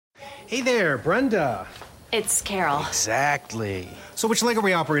Hey there, Brenda. It's Carol. Exactly. So which leg are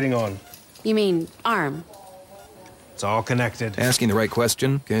we operating on? You mean arm? It's all connected. Asking the right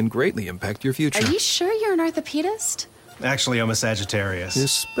question can greatly impact your future. Are you sure you're an orthopedist? Actually, I'm a Sagittarius.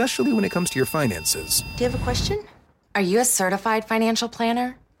 Especially when it comes to your finances. Do you have a question? Are you a certified financial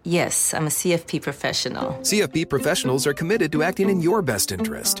planner? Yes, I'm a CFP professional. CFP professionals are committed to acting in your best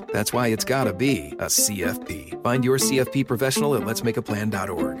interest. That's why it's gotta be a CFP. Find your CFP professional at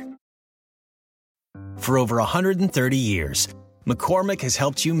letsmakeaplan.org. For over 130 years, McCormick has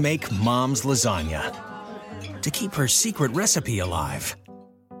helped you make Mom's lasagna to keep her secret recipe alive.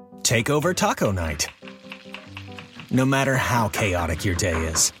 Take over taco night, no matter how chaotic your day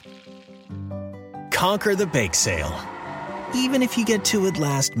is. Conquer the bake sale, even if you get to it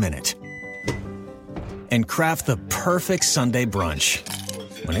last minute. And craft the perfect Sunday brunch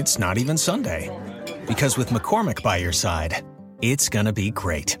when it's not even Sunday. Because with McCormick by your side, it's gonna be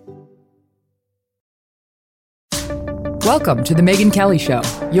great. Welcome to The Megyn Kelly Show,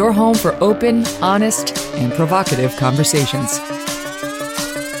 your home for open, honest, and provocative conversations.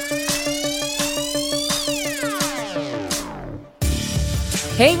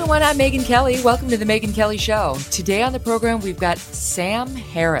 Hey everyone, I'm Megyn Kelly. Welcome to The Megyn Kelly Show. Today on the program, we've got Sam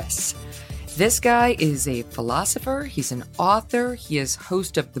Harris. This guy is a philosopher, he's an author, he is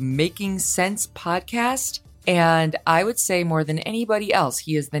host of the Making Sense podcast, and I would say more than anybody else,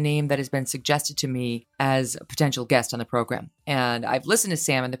 he is the name that has been suggested to me as a potential guest on the program. And I've listened to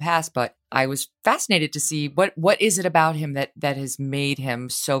Sam in the past, but I was fascinated to see what is it about him that has made him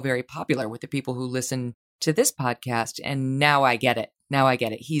so very popular with the people who listen to this podcast. And now I get it.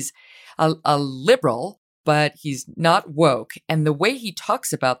 He's a liberal, but he's not woke. And the way he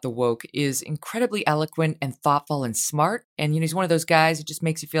talks about the woke is incredibly eloquent and thoughtful and smart. And, he's one of those guys that just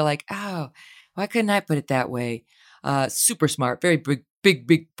makes you feel like, oh, why couldn't I put it that way? Super smart, very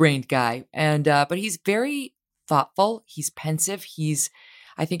big brained guy. And, but he's very thoughtful. He's pensive.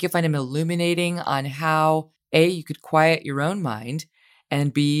 I think you'll find him illuminating on how A, you could quiet your own mind,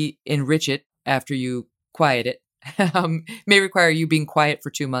 and B, enrich it after you quiet it. May require you being quiet for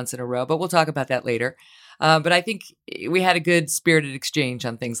 2 months in a row, but we'll talk about that later. But I think we had a good spirited exchange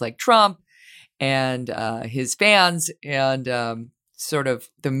on things like Trump and his fans and sort of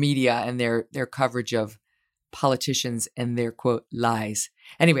the media and their coverage of politicians and their, quote, lies.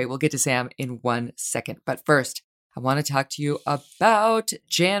 Anyway, we'll get to Sam in 1 second. But first, I want to talk to you about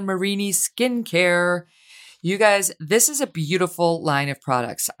Jan Marini Skincare. You guys, this is a beautiful line of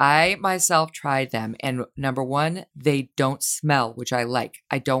products. I myself tried them, and number one, they don't smell, which I like.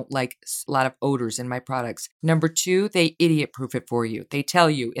 I don't like a lot of odors in my products. Number two, they idiot-proof it for you. They tell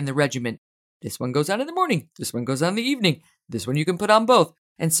you in the regimen, this one goes on in the morning, this one goes on in the evening, this one you can put on both.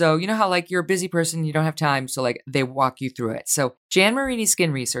 And so, you know how you're a busy person, you don't have time, so they walk you through it. So Jan Marini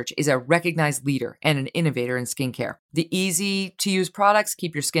Skin Research is a recognized leader and an innovator in skincare. The easy-to-use products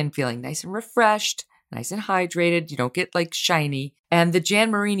keep your skin feeling nice and refreshed, nice and hydrated. You don't get shiny. And the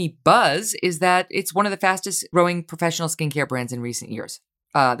Jan Marini buzz is that it's one of the fastest growing professional skincare brands in recent years.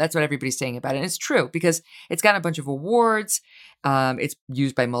 That's what everybody's saying about it. And it's true because it's gotten a bunch of awards. It's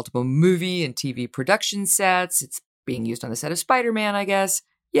used by multiple movie and TV production sets. It's being used on the set of Spider-Man, I guess.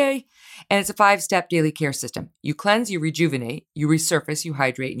 Yay. And it's a 5-step daily care system. You cleanse, you rejuvenate, you resurface, you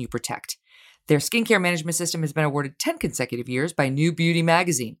hydrate, and you protect. Their skincare management system has been awarded 10 consecutive years by New Beauty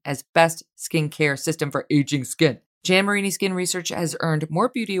magazine as best skincare system for aging skin. Jan Marini Skin Research has earned more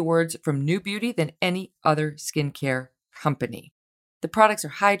beauty awards from New Beauty than any other skincare company. The products are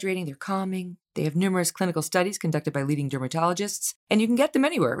hydrating, they're calming, they have numerous clinical studies conducted by leading dermatologists, and you can get them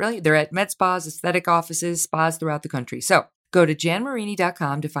anywhere, really. They're at med spas, aesthetic offices, spas throughout the country. So go to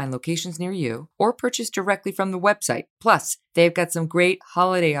janmarini.com to find locations near you or purchase directly from the website. Plus, they've got some great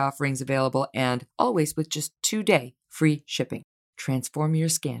holiday offerings available and always with just 2-day free shipping. Transform your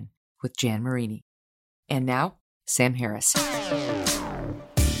skin with Jan Marini. And now, Sam Harris.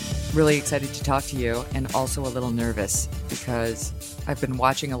 Really excited to talk to you and also a little nervous because I've been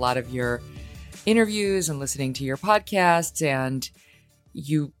watching a lot of your interviews and listening to your podcasts, and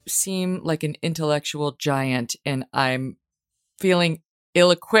you seem like an intellectual giant, and I'm feeling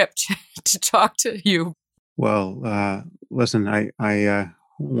ill-equipped to talk to you. Well, listen, I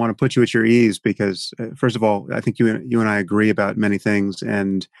want to put you at your ease because, first of all, I think you and I agree about many things,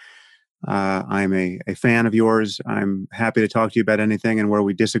 and I'm a fan of yours. I'm happy to talk to you about anything, and where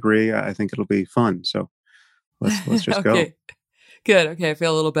we disagree, I think it'll be fun. So let's just Okay. go. Good. Okay, I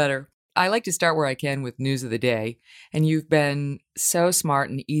feel a little better. I like to start where I can with news of the day, and you've been so smart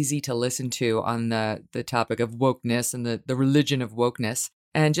and easy to listen to on the topic of wokeness and the religion of wokeness.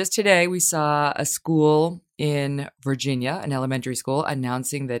 And just today, we saw a school in Virginia, an elementary school,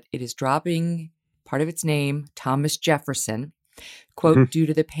 announcing that it is dropping part of its name, Thomas Jefferson, quote, due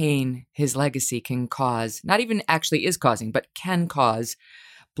to the pain his legacy can cause, not even actually is causing, but can cause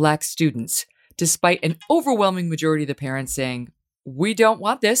Black students, despite an overwhelming majority of the parents saying, we don't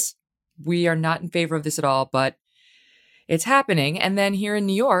want this. We are not in favor of this at all, but it's happening. And then here in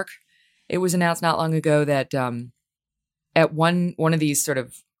New York, it was announced not long ago that at one of these sort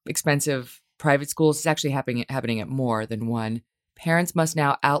of expensive private schools, it's actually happening at more than one, parents must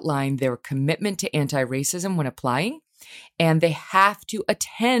now outline their commitment to anti-racism when applying, and they have to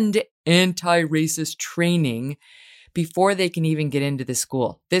attend anti-racist training before they can even get into the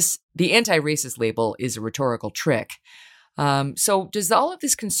school. The anti-racist label is a rhetorical trick. So does all of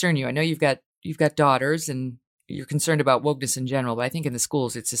this concern you? I know you've got daughters and you're concerned about wokeness in general, but I think in the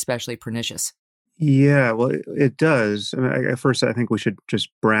schools it's especially pernicious. Yeah, well, it does. I mean, at first, I think we should just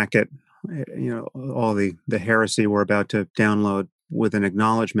bracket, all the heresy we're about to download with an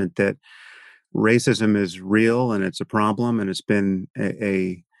acknowledgement that racism is real and it's a problem, and it's been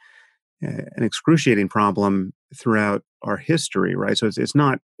an excruciating problem throughout our history, right? So it's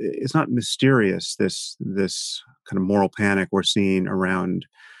not mysterious, this kind of moral panic we're seeing around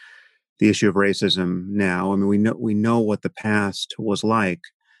the issue of racism now. I mean, we know what the past was like.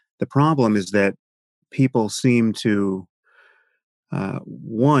 The problem is that people seem to not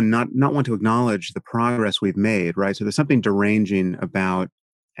want to acknowledge the progress we've made, right? So there's something deranging about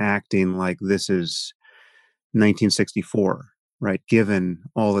acting like this is 1964, right? Given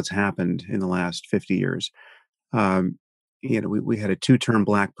all that's happened in the last 50 years. We had a 2-term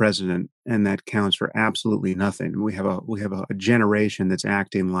Black president, and that counts for absolutely nothing. We have a generation that's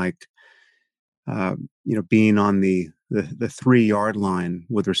acting like, being on the 3-yard line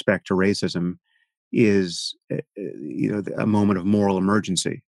with respect to racism is, a moment of moral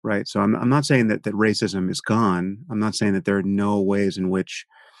emergency, right? So I'm not saying that racism is gone. I'm not saying that there are no ways in which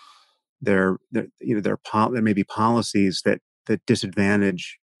there may be policies that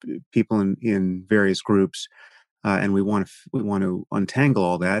disadvantage people in various groups, and we want to untangle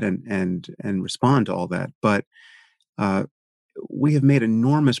all that and respond to all that. But we have made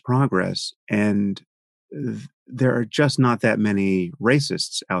enormous progress, and there are just not that many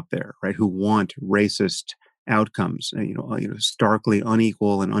racists out there, right, who want racist outcomes, starkly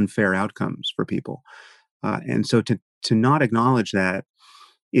unequal and unfair outcomes for people. And so to not acknowledge that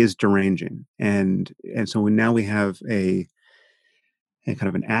is deranging. And so now we have a kind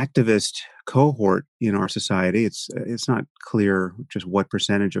of an activist cohort in our society. It's not clear just what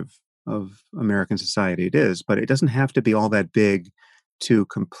percentage of American society it is, but it doesn't have to be all that big to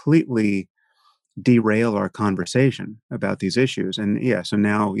completely derail our conversation about these issues. And yeah, so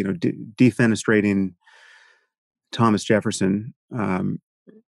now, defenestrating Thomas Jefferson,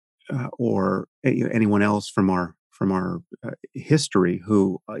 or anyone else from our history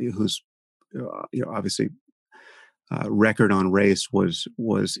whose obviously record on race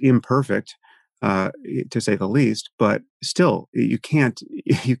was imperfect, to say the least. But still, you can't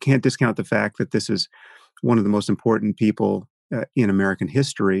discount the fact that this is one of the most important people in American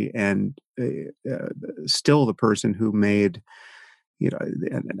history, and still the person who made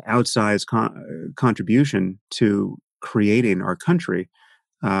an outsized contribution to creating our country.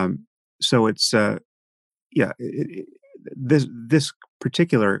 So it's this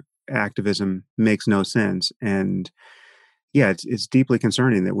particular activism makes no sense, and yeah, it's deeply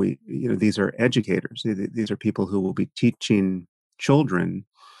concerning that these are educators. These are people who will be teaching children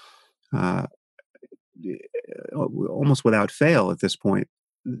almost without fail at this point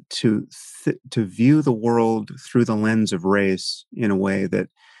to view the world through the lens of race in a way that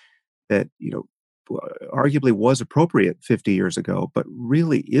arguably was appropriate 50 years ago, but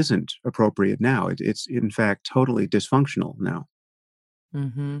really isn't appropriate now. It's in fact totally dysfunctional now.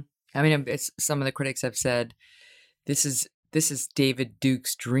 Mm-hmm. I mean, some of the critics have said this is David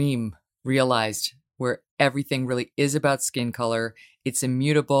Duke's dream realized, where everything really is about skin color. It's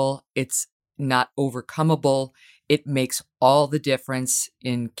immutable. It's not overcomable. It makes all the difference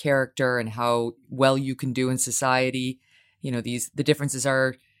in character and how well you can do in society. The differences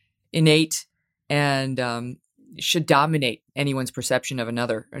are innate and should dominate anyone's perception of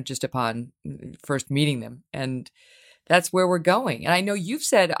another just upon first meeting them. And that's where we're going. And I know you've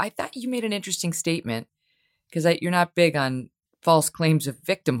said, I thought you made an interesting statement, because you're not big on false claims of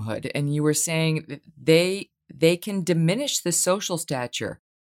victimhood. And you were saying that they can diminish the social stature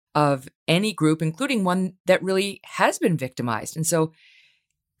of any group, including one that really has been victimized. And so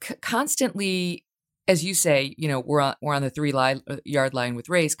constantly, as you say, we're on the 3-yard line with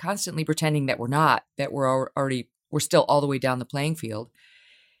race, constantly pretending that we're not, that we're still all the way down the playing field.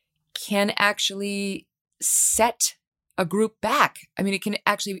 can actually set a group back. I mean,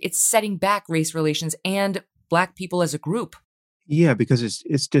 it's setting back race relations and Black people as a group. Yeah, because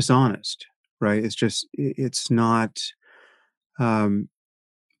it's dishonest, right? It's not, um,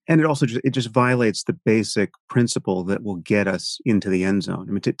 and it just violates the basic principle that will get us into the end zone.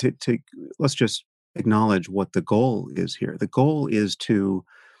 I mean, to let's just acknowledge what the goal is here. The goal is to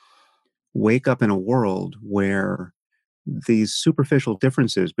wake up in a world where these superficial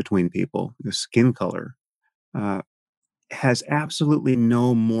differences between people, the skin color, uh, has absolutely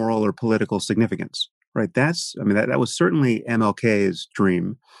no moral or political significance, right? I mean, that was certainly MLK's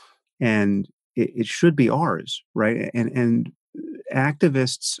dream, and it should be ours, right? And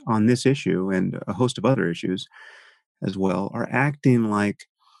activists on this issue and a host of other issues as well are acting like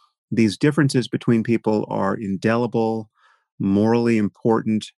these differences between people are indelible, morally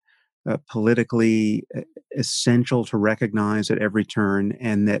important, politically essential to recognize at every turn,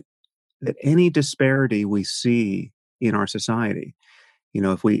 and that any disparity we see in our society,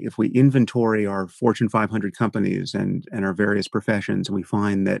 if we inventory our Fortune 500 companies and our various professions, and we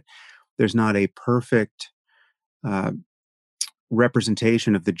find that there's not a perfect uh,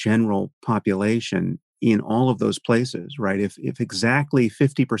 representation of the general population in all of those places, right? If exactly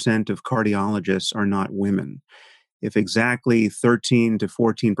 50% of cardiologists are not women, if exactly 13 to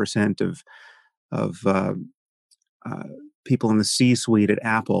 14% of people in the C-suite at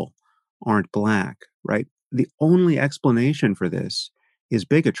Apple aren't Black, right? The only explanation for this is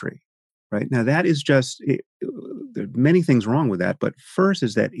bigotry, right? Now, that is there are many things wrong with that, but first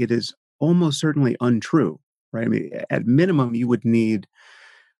is that it is almost certainly untrue, right? I mean, at minimum, you would need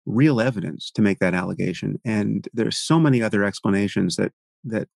real evidence to make that allegation, and there's so many other explanations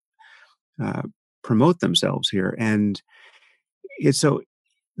that uh, promote themselves here, and it's so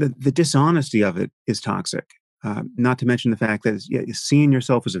the dishonesty of it is toxic. Not to mention the fact that seeing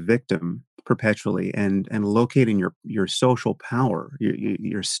yourself as a victim perpetually and locating your social power,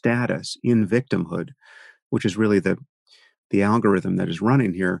 your status in victimhood, which is really the algorithm that is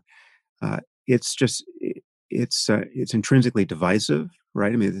running here. It's just it's intrinsically divisive,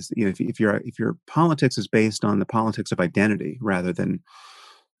 right? I mean, if your politics is based on the politics of identity rather than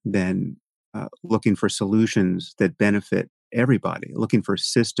looking for solutions that benefit everybody, looking for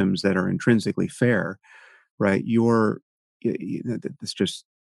systems that are intrinsically fair, right? It's just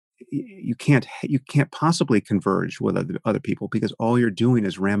you can't possibly converge with other people because all you're doing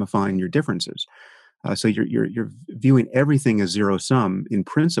is ramifying your differences. So you're viewing everything as zero sum in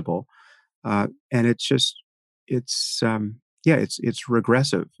principle, and it's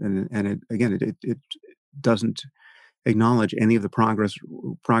regressive, and it doesn't acknowledge any of the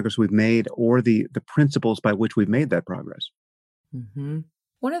progress we've made or the principles by which we've made that progress. Mm-hmm.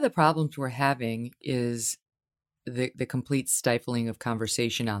 One of the problems we're having is the complete stifling of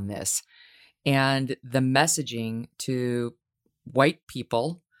conversation on this and the messaging to white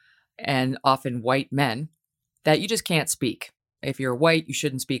people and often white men that you just can't speak. If you're white, you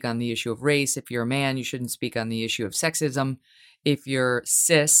shouldn't speak on the issue of race. If you're a man, you shouldn't speak on the issue of sexism. If you're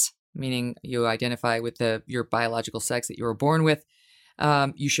cis, meaning you identify with your biological sex that you were born with,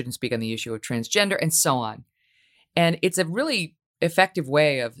 you shouldn't speak on the issue of transgender, and so on. And it's a really effective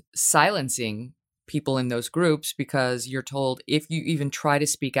way of silencing people in those groups because you're told if you even try to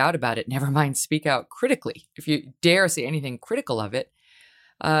speak out about it, never mind speak out critically, if you dare say anything critical of it,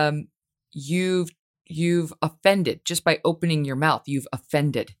 you've offended just by opening your mouth. You've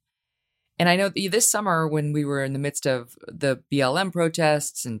offended. And I know this summer when we were in the midst of the BLM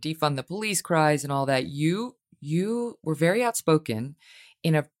protests and defund the police cries and all that, you were very outspoken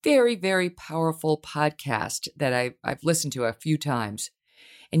in a very, very powerful podcast that I've listened to a few times.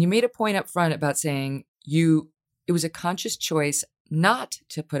 And you made a point up front about saying it was a conscious choice not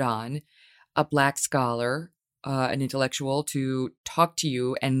to put on a Black scholar, an intellectual, to talk to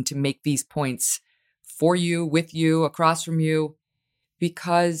you and to make these points for you, with you, across from you,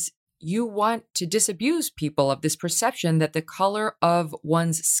 because you want to disabuse people of this perception that the color of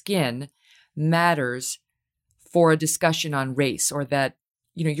one's skin matters for a discussion on race, or that,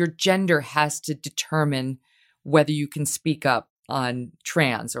 your gender has to determine whether you can speak up on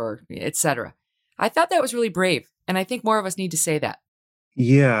trans or et cetera. I thought that was really brave. And I think more of us need to say that.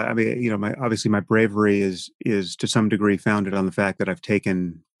 Yeah, I mean, obviously my bravery is to some degree founded on the fact that I've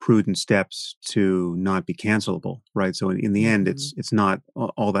taken prudent steps to not be cancelable, right? So in the end, it's not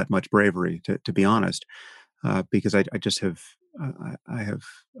all that much bravery, to be honest, because I just have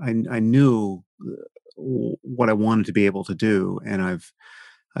I knew what I wanted to be able to do, and I've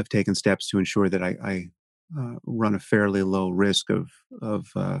taken steps to ensure that I run a fairly low risk of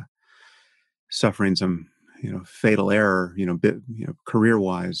suffering some fatal error, career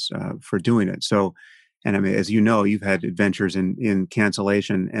wise, for doing it. So, and I mean, as you know, you've had adventures in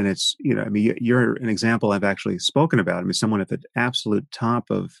cancellation, and it's, I mean, you're an example I've actually spoken about. I mean, someone at the absolute top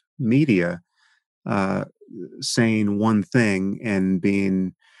of media, uh, saying one thing and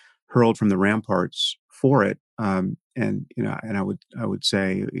being hurled from the ramparts for it. And I would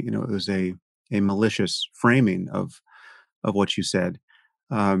say, it was a malicious framing of what you said.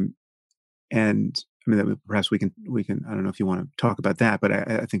 Um, and I mean, perhaps we can. I don't know if you want to talk about that, but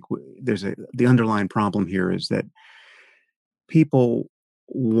I think the underlying problem here is that people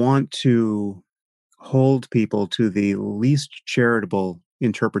want to hold people to the least charitable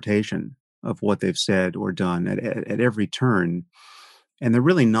interpretation of what they've said or done at every turn, and they're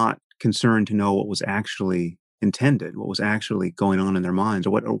really not concerned to know what was actually intended, what was actually going on in their minds,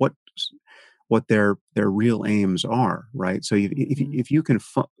 or what their real aims are, right? So if you can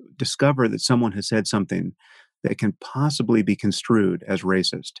discover that someone has said something that can possibly be construed as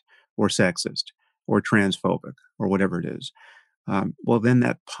racist or sexist or transphobic or whatever it is, well, then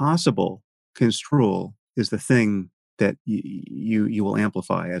that possible construal is the thing that you will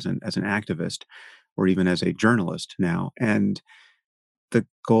amplify as an activist or even as a journalist now. And the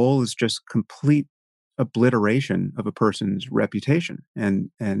goal is just complete obliteration of a person's reputation, and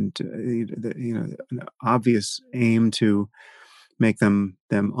an obvious aim to make them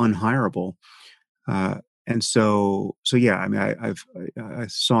unhireable. Uh, and so yeah, I mean, I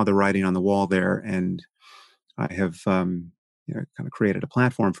saw the writing on the wall there, and I have kind of created a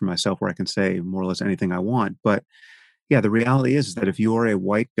platform for myself where I can say more or less anything I want. But yeah, the reality is that if you are a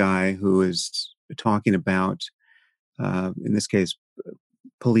white guy who is talking about, in this case,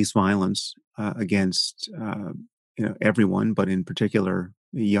 police violence against everyone, but in particular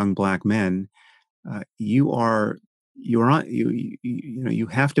young black men, you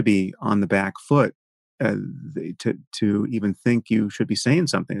have to be on the back foot to even think you should be saying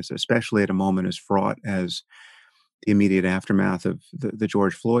something, especially at a moment as fraught as the immediate aftermath of the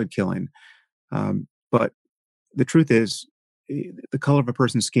George Floyd killing. But the truth is, the color of a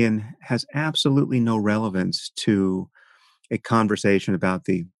person's skin has absolutely no relevance to a conversation about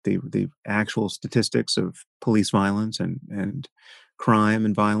the actual statistics of police violence and crime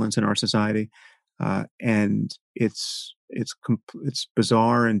and violence in our society. And it's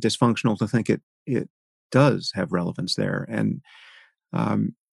bizarre and dysfunctional to think it does have relevance there. And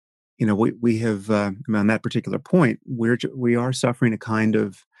um, we have, on that particular point, we are suffering a kind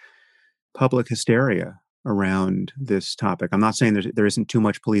of public hysteria around this topic. I'm not saying there isn't too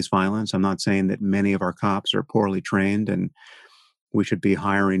much police violence. I'm not saying that many of our cops are poorly trained, and we should be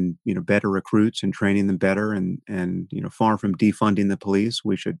hiring, better recruits and training them better. And far from defunding the police,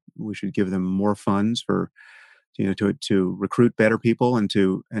 we should give them more funds for, to recruit better people and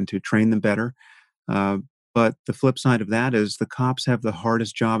to train them better. Uh, but the flip side of that is the cops have the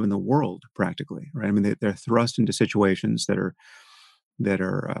hardest job in the world, practically, right? I mean, they're thrust into situations that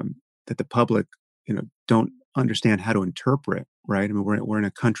the public, don't understand how to interpret, right? I mean, we're in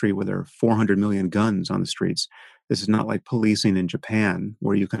a country where there are 400 million guns on the streets. This is not like policing in Japan,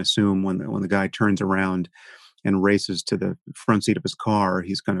 where you can assume when the guy turns around and races to the front seat of his car,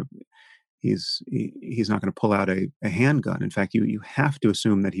 he's not going to pull out a handgun. In fact, you have to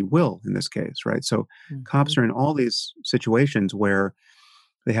assume that he will in this case, right? So cops are in all these situations where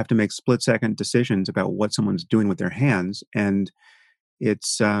they have to make split-second decisions about what someone's doing with their hands, and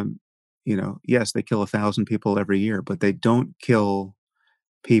it's yes, they kill 1,000 people every year, but they don't kill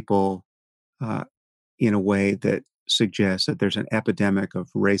people uh, in a way that suggests that there's an epidemic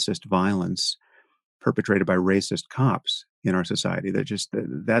of racist violence perpetrated by racist cops in our society.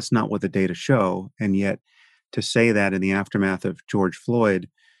 That's not what the data show. And yet, to say that in the aftermath of George Floyd,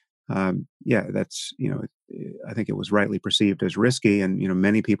 that's I think it was rightly perceived as risky, and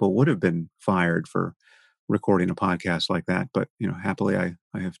many people would have been fired for recording a podcast like that. But happily, I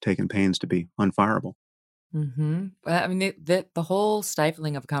have taken pains to be unfireable. Well, I mean, the whole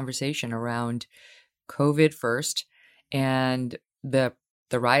stifling of a conversation around COVID first, and the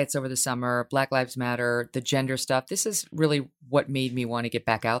riots over the summer, Black Lives Matter, the gender stuff. This is really what made me want to get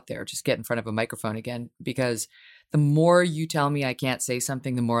back out there, just get in front of a microphone again, because the more you tell me I can't say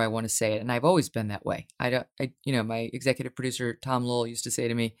something, the more I want to say it. And I've always been that way. My executive producer, Tom Lowell, used to say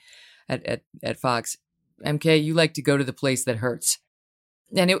to me at Fox, MK, you like to go to the place that hurts.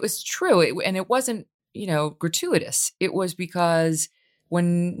 And it was true. And it wasn't, gratuitous. It was because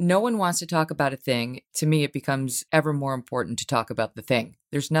when no one wants to talk about a thing, to me, it becomes ever more important to talk about the thing.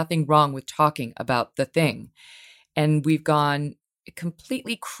 There's nothing wrong with talking about the thing. And we've gone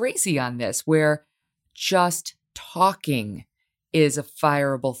completely crazy on this, where just talking is a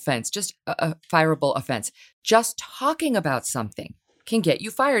fireable offense, just a fireable offense. Just talking about something can get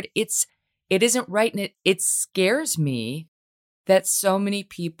you fired. It isn't right, and it scares me that so many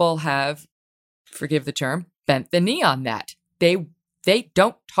people have, forgive the term, bent the knee on that. They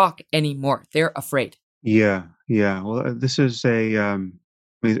don't talk anymore. They're afraid. Yeah, yeah. Well, this is I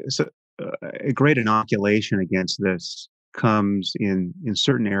mean, a great inoculation against this comes in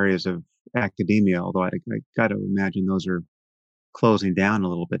certain areas of academia. Although I got to imagine those are closing down a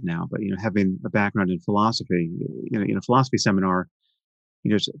little bit now. But having a background in philosophy, in a philosophy seminar,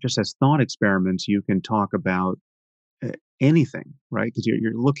 just as thought experiments, you can talk about anything, right? Because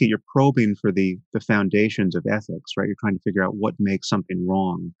you're probing for the foundations of ethics, right? You're trying to figure out what makes something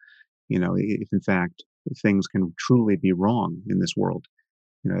wrong. If in fact things can truly be wrong in this world,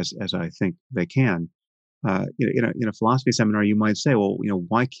 as I think they can. In a philosophy seminar, you might say, well,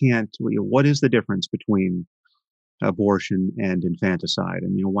 why can't, what is the difference between abortion and infanticide?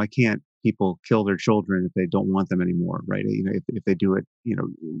 And, why can't people kill their children if they don't want them anymore, right? If they do it,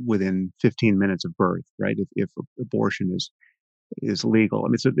 within 15 minutes of birth, right? If abortion is legal. I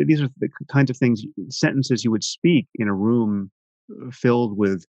mean, so these are the kinds of things, sentences you would speak in a room filled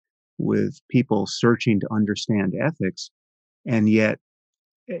with people searching to understand ethics, and yet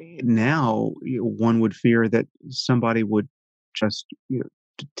now one would fear that somebody would just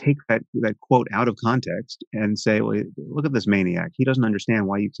to take that quote out of context and say, well, look at this maniac. He doesn't understand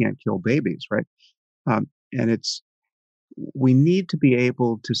why you can't kill babies, right? And we need to be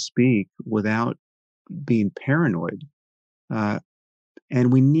able to speak without being paranoid,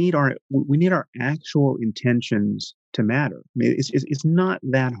 and we need our actual intentions to matter. I mean, it's not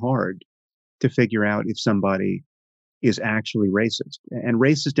that hard to figure out if somebody is actually racist, and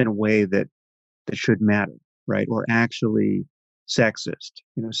racist in a way that should matter, right? Or actually sexist,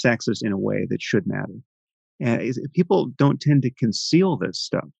 sexist in a way that should matter. And people don't tend to conceal this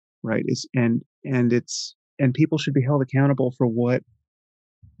stuff, right? And people should be held accountable for what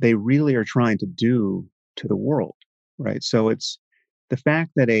they really are trying to do to the world, right? So it's the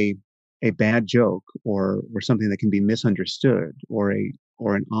fact that a bad joke or something that can be misunderstood or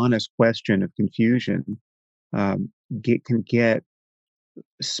an honest question of confusion can get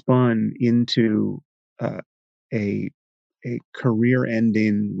spun into a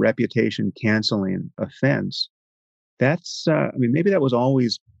career-ending, reputation-canceling offense. That's, I mean, maybe that was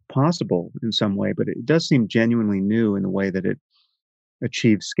always possible in some way, but it does seem genuinely new in the way that it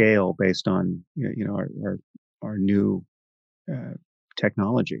achieves scale based on our new uh,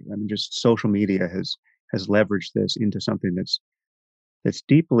 technology. I mean, just social media has leveraged this into something that's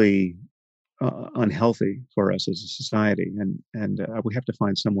deeply unhealthy for us as a society, and we have to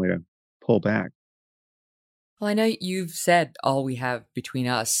find some way to pull back. Well, I know you've said all we have between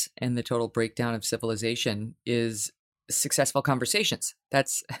us and the total breakdown of civilization is successful conversations.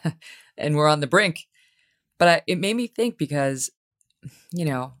 And we're on the brink. But it made me think because,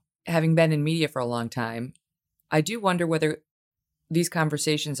 having been in media for a long time, I do wonder whether these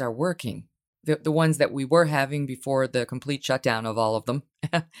conversations are working. The ones that we were having before the complete shutdown of all of them,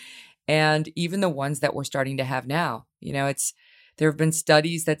 and even the ones that we're starting to have now. There have been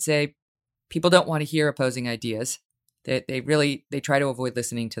studies that say people don't want to hear opposing ideas. They try to avoid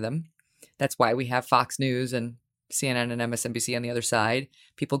listening to them. That's why we have Fox News and CNN and MSNBC on the other side.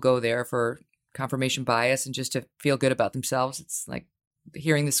 People go there for confirmation bias and just to feel good about themselves. It's like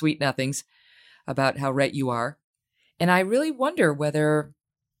hearing the sweet nothings about how right you are. And I really wonder whether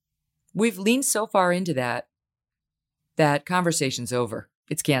we've leaned so far into that conversation's over.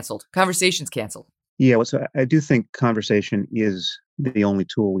 It's canceled. Conversation's canceled. Yeah, well, so I do think conversation is the only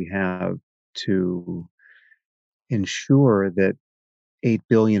tool we have to ensure that 8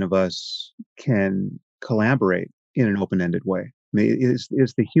 billion of us can collaborate in an open-ended way. I mean, is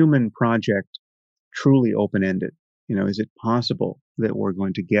the human project truly open-ended? Is it possible that we're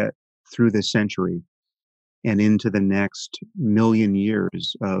going to get through this century and into the next million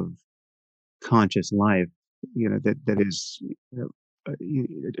years of conscious life, that is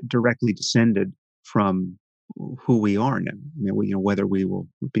directly descended from who we are now? I mean, whether we will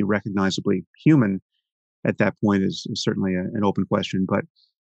be recognizably human at that point is certainly an open question. But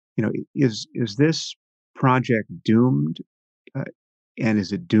is this project doomed, uh, and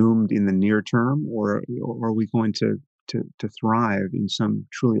is it doomed in the near term, or are we going to thrive in some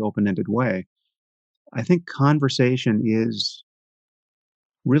truly open-ended way? I think conversation is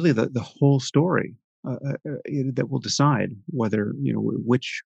really the whole story that will decide whether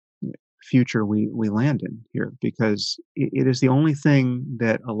which future we land in here, because it is the only thing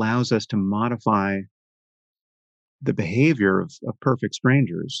that allows us to modify the behavior of perfect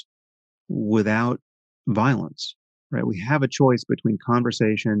strangers without violence. right? We have a choice between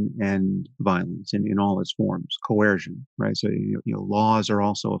conversation and violence in all its forms, coercion, right? So, laws are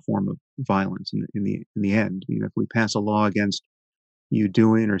also a form of violence in the end. If we pass a law against you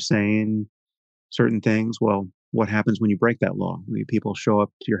doing or saying certain things, well, what happens when you break that law? People show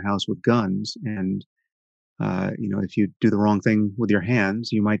up to your house with guns, and if you do the wrong thing with your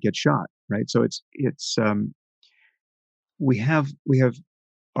hands, you might get shot, right? So we have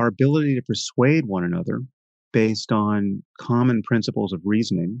our ability to persuade one another based on common principles of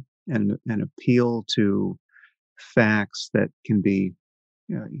reasoning and appeal to facts that can be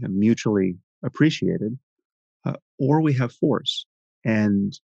mutually appreciated, or we have force.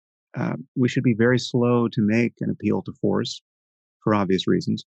 And we should be very slow to make an appeal to force for obvious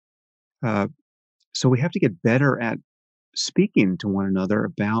reasons. So we have to get better at speaking to one another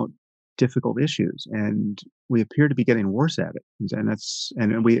about difficult issues, and we appear to be getting worse at it.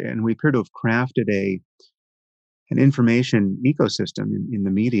 And we appear to have crafted an information ecosystem in the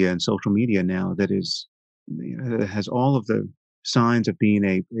media and social media now that that has all of the signs of being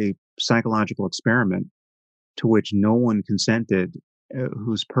a psychological experiment to which no one consented,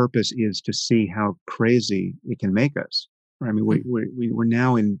 whose purpose is to see how crazy it can make us. I mean, we're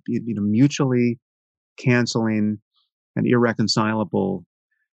now in mutually canceling and irreconcilable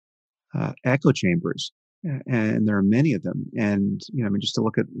echo chambers, and there are many of them. And just to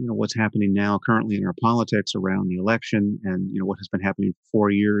look at what's happening now currently in our politics around the election, and what has been happening for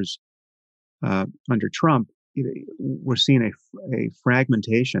 4 years under Trump, we're seeing a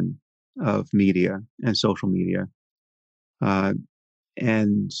fragmentation of media and social media.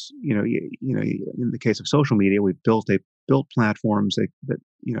 And in the case of social media, we've built platforms that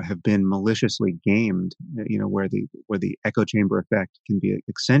have been maliciously gamed, where the echo chamber effect can be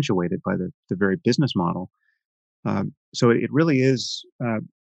accentuated by the very business model. So it really is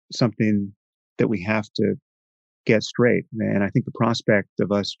something that we have to get straight. And I think the prospect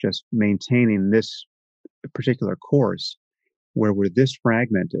of us just maintaining this particular course, where we're this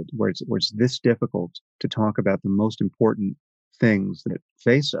fragmented, where it's this difficult to talk about the most important things that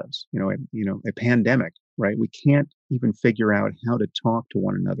face us, a pandemic, right? We can't even figure out how to talk to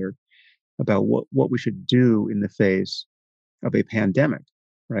one another about what we should do in the face of a pandemic,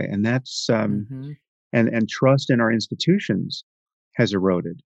 right? And that's and trust in our institutions has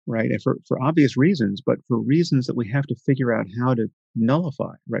eroded, right? And for obvious reasons, but for reasons that we have to figure out how to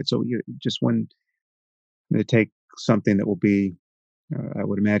nullify, right? So I'm going to take something that will be, I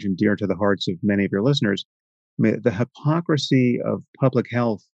would imagine, dear to the hearts of many of your listeners. The hypocrisy of public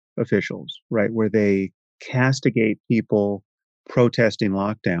health officials, right, where they castigate people protesting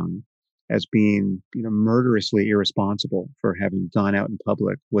lockdown as being, murderously irresponsible for having gone out in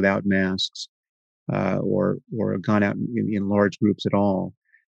public without masks, or gone out in large groups at all,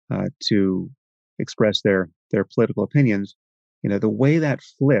 to express their political opinions. The way that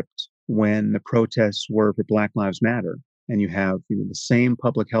flipped when the protests were for Black Lives Matter, and you have the same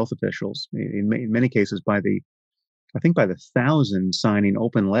public health officials in many cases by the thousands signing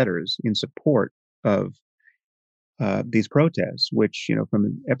open letters in support of these protests, which from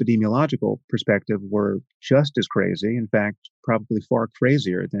an epidemiological perspective were just as crazy. In fact, probably far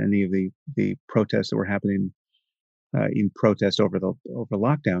crazier than any of the protests that were happening in protest over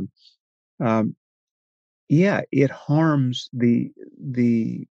lockdown. It harms the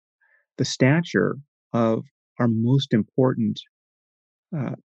stature of our most important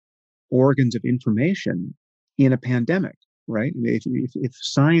organs of information in a pandemic, right? If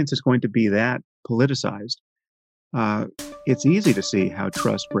science is going to be that politicized, it's easy to see how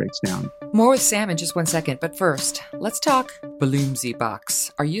trust breaks down. More with Sam in just 1 second, but first, let's talk Bloomsy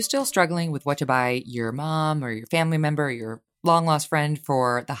Box. Are you still struggling with what to buy your mom or your family member or your long-lost friend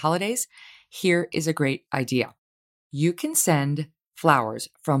for the holidays? Here is a great idea. You can send flowers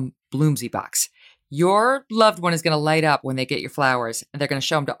from Bloomsy Box. Your loved one is going to light up when they get your flowers, and they're going to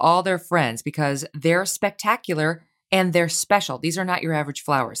show them to all their friends because they're spectacular and they're special. These are not your average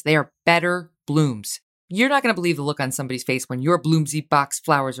flowers. They are better blooms. You're not going to believe the look on somebody's face when your Bloomsy Box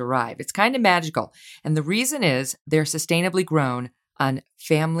flowers arrive. It's kind of magical. And the reason is they're sustainably grown on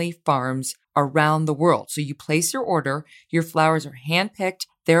family farms around the world. So you place your order, your flowers are handpicked,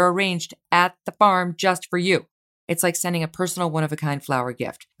 they're arranged at the farm just for you. It's like sending a personal one-of-a-kind flower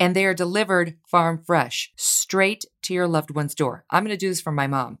gift. And they are delivered farm fresh, straight to your loved one's door. I'm going to do this for my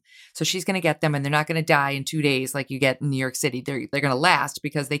mom. So she's going to get them, and they're not going to die in 2 days like you get in New York City. They're going to last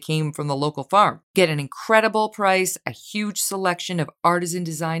because they came from the local farm. Get an incredible price, a huge selection of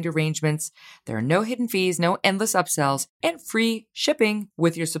artisan-designed arrangements. There are no hidden fees, no endless upsells, and free shipping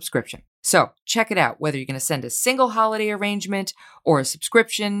with your subscription. So check it out, whether you're going to send a single holiday arrangement or a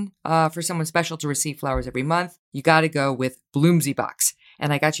subscription for someone special to receive flowers every month. You got to go with Bloomsy Box.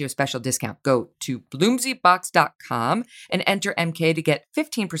 And I got you a special discount. Go to bloomsybox.com and enter MK to get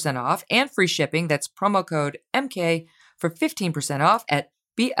 15% off and free shipping. That's promo code MK for 15% off at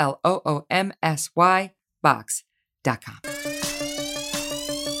BLOOMSY box.com.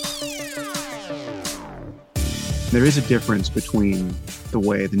 There is a difference between the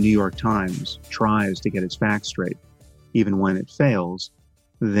way the New York Times tries to get its facts straight, even when it fails,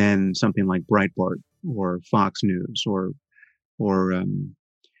 than something like Breitbart or Fox News or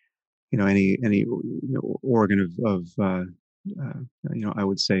any organ of I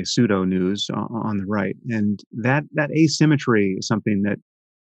would say pseudo news on the right, and that asymmetry is something that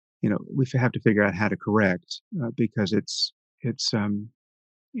we have to figure out how to correct because it's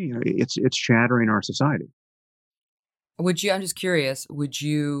shattering our society. I'm just curious, do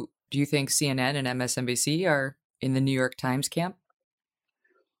you think CNN and MSNBC are in the New York Times camp?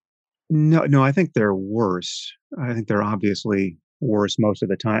 No, I think they're worse. I think they're obviously worse most of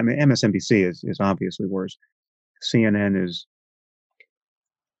the time. I mean, MSNBC is obviously worse. CNN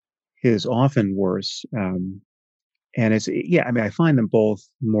is often worse. And I find them both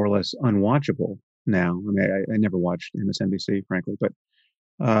more or less unwatchable now. I mean, I never watched MSNBC, frankly, but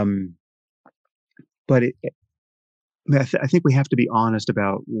I think we have to be honest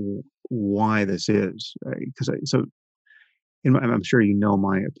about why this is, because I'm sure you know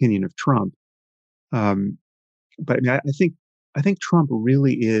my opinion of Trump, but I mean, I think Trump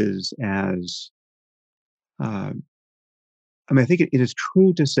really is as. I think it is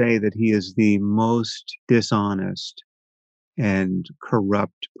true to say that he is the most dishonest and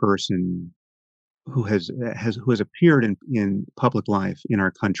corrupt person who has appeared in public life in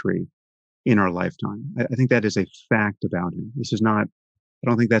our country in our lifetime. I think that is a fact about him. This is not. I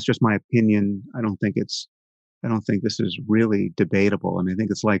don't think that's just my opinion. I don't think this is really debatable. I mean, I think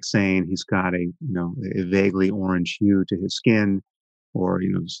it's like saying he's got a vaguely orange hue to his skin, or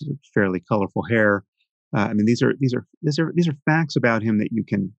fairly colorful hair. I mean, these are facts about him that you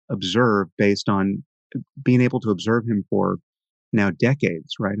can observe based on being able to observe him for now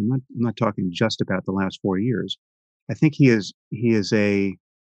decades, right? I'm not talking just about the last 4 years. I think he's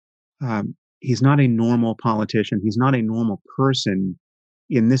not a normal politician. He's not a normal person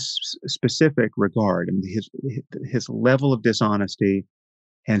in this specific regard. I mean, his level of dishonesty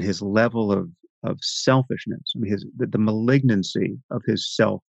and his level of selfishness. I mean, the malignancy of his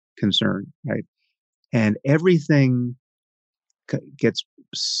self-concern, right? And everything gets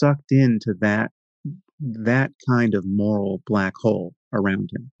sucked into that kind of moral black hole around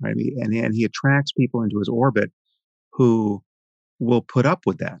him, right? I mean, and he attracts people into his orbit who will put up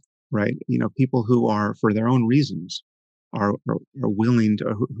with that, right? People who are, for their own reasons, are willing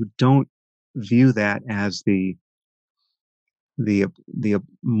to, who don't view that as the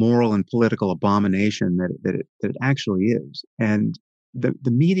moral and political abomination that it actually is. And the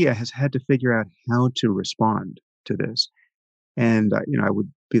media has had to figure out how to respond to this. And I would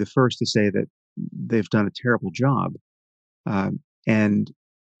be the first to say that they've done a terrible job, and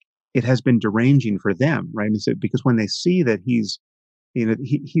it has been deranging for them, right? I mean, because when they see that he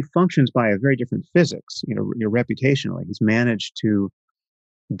functions by a very different physics, reputationally, he's managed to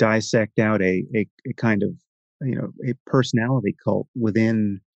dissect out a kind of a personality cult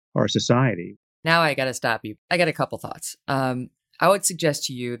within our society. Now I got to stop you. I got a couple thoughts. I would suggest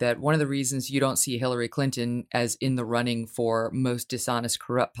to you that one of the reasons you don't see Hillary Clinton as in the running for most dishonest,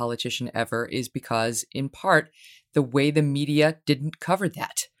 corrupt politician ever is because, in part, the way the media didn't cover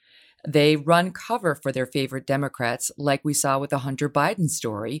that. They run cover for their favorite Democrats, like we saw with the Hunter Biden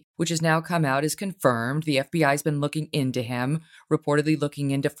story, which has now come out as confirmed. The FBI's been looking into him, reportedly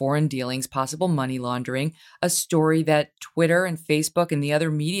looking into foreign dealings, possible money laundering, a story that Twitter and Facebook and the other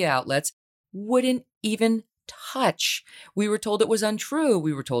media outlets wouldn't even touch. We were told it was untrue.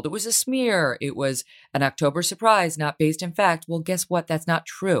 We were told it was a smear. It was an October surprise, not based in fact. Well, guess what? That's not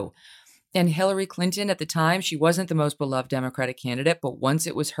true. And Hillary Clinton, at the time, she wasn't the most beloved Democratic candidate, but once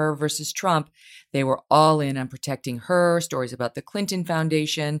it was her versus Trump, they were all in on protecting her, stories about the Clinton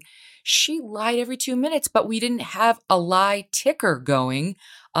Foundation. She lied every 2 minutes, but we didn't have a lie ticker going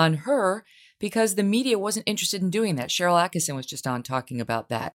on her because the media wasn't interested in doing that. Cheryl Atkinson was just on talking about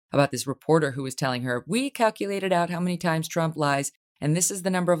that, about this reporter who was telling her, we calculated out how many times Trump lies, and this is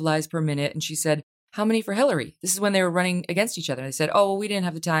the number of lies per minute. And she said, how many for Hillary? This is when they were running against each other. They said, oh, well, we didn't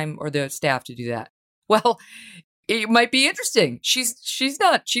have the time or the staff to do that. Well, it might be interesting. She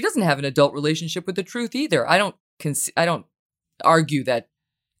doesn't have an adult relationship with the truth either. I don't argue that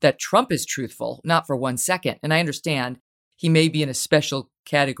Trump is truthful, not for 1 second. And I understand he may be in a special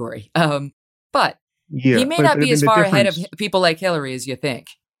category. But Yeah, he may but not I be mean, as the far ahead of difference. people like Hillary as you think.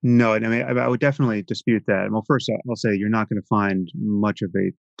 No, I mean, I would definitely dispute that. Well, first, I'll say you're not going to find much of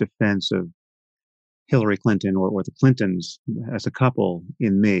a defense of Hillary Clinton or the Clintons as a couple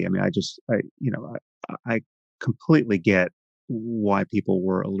in me. I mean, I completely get why people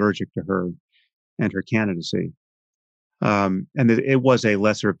were allergic to her and her candidacy. And it was a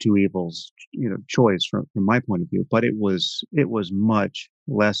lesser of two evils, choice from my point of view. But it was much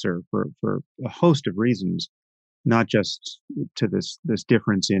lesser for a host of reasons, not just to this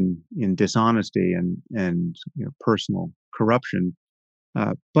difference in dishonesty and personal corruption,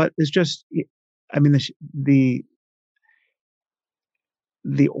 but it's just, I mean,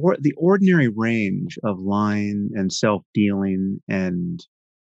 the ordinary range of lying and self dealing and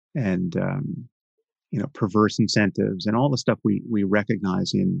perverse incentives and all the stuff we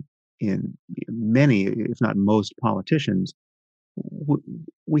recognize in many, if not most, politicians.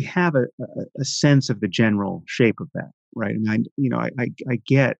 We have a sense of the general shape of that, right? And I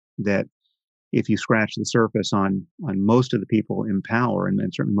get that if you scratch the surface on most of the people in power, and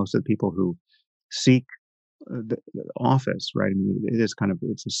certainly most of the people who seek the office, right? I mean,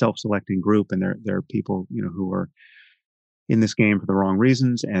 it's a self-selecting group, and there are people who are in this game for the wrong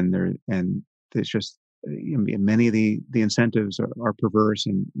reasons, and it's just many of the incentives are perverse,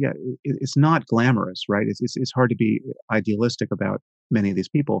 and yeah, it's not glamorous, right? It's hard to be idealistic about many of these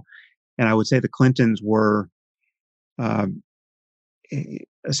people, and I would say the Clintons were um,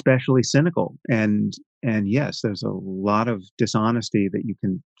 especially cynical, and yes, there's a lot of dishonesty that you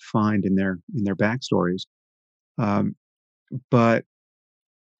can find in their backstories, um, but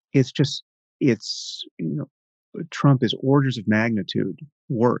it's Trump is orders of magnitude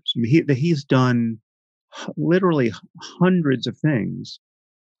worse. I mean, he's done literally hundreds of things,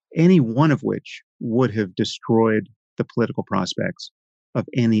 any one of which would have destroyed the political prospects of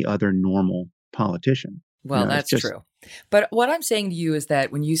any other normal politician. Well, It's that's just, true. But what I'm saying to you is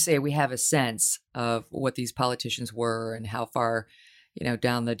that when you say we have a sense of what these politicians were and how far,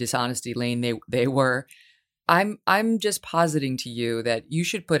 down the dishonesty lane they were, I'm just positing to you that you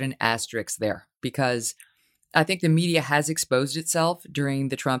should put an asterisk there, because I think the media has exposed itself during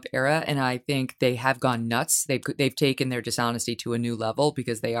the Trump era, and I think they have gone nuts. They've taken their dishonesty to a new level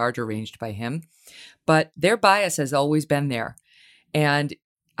because they are deranged by him. But their bias has always been there. And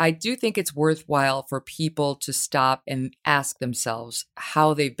I do think it's worthwhile for people to stop and ask themselves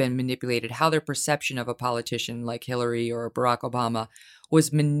how they've been manipulated, how their perception of a politician like Hillary or Barack Obama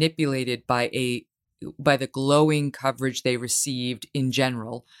was manipulated by the glowing coverage they received in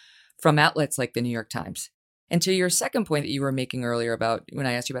general from outlets like the New York Times. And to your second point that you were making earlier about when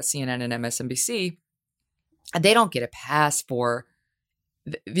I asked you about CNN and MSNBC, they don't get a pass for,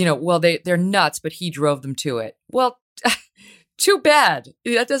 well, they're nuts, but he drove them to it. Well, too bad.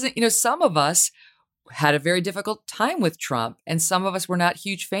 That doesn't, some of us had a very difficult time with Trump, and some of us were not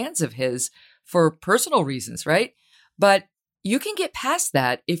huge fans of his for personal reasons, right? But you can get past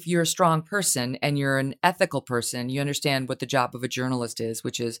that if you're a strong person and you're an ethical person. You understand what the job of a journalist is,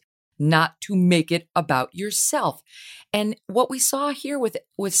 which is not to make it about yourself. And what we saw here with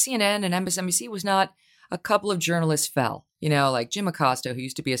CNN and MSNBC was not a couple of journalists fell, like Jim Acosta, who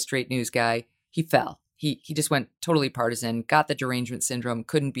used to be a straight news guy. He fell. He just went totally partisan, got the derangement syndrome,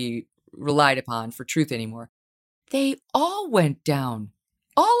 couldn't be relied upon for truth anymore. They all went down.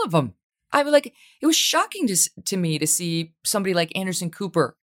 All of them. I was like, it was shocking to me to see somebody like Anderson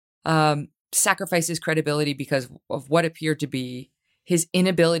Cooper sacrifice his credibility because of what appeared to be his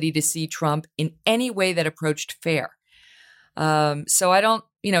inability to see Trump in any way that approached fair. So I don't,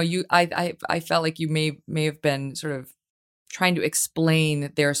 I felt like you may have been sort of trying to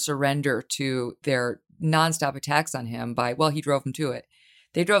explain their surrender to their nonstop attacks on him by, well, he drove them to it.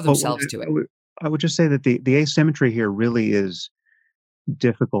 They drove themselves to it. I would just say that the asymmetry here really is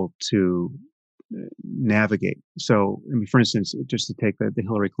difficult to navigate. So, I mean, for instance, just to take the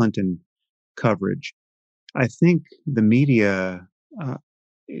Hillary Clinton coverage, I think the media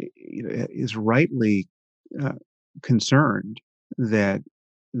is rightly concerned that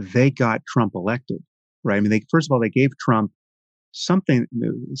they got Trump elected, right? I mean, first of all, they gave Trump some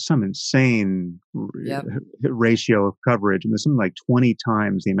insane ratio of coverage. I mean, something like 20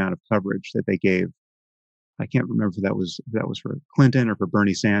 times the amount of coverage that they gave. I can't remember if that was for Clinton or for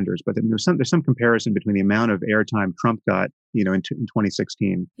Bernie Sanders, but I mean, there's some comparison between the amount of airtime Trump got, in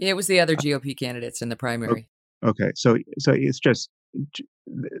 2016. It was the other GOP candidates in the primary. Okay, so it's just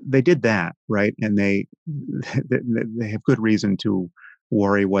they did that, right, and they have good reason to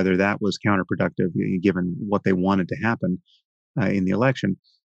worry whether that was counterproductive given what they wanted to happen in the election,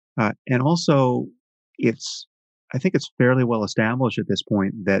 and also it's I think it's fairly well established at this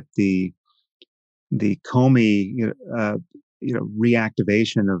point that the Comey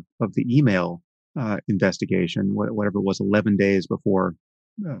reactivation of the email investigation, whatever it was, 11 days before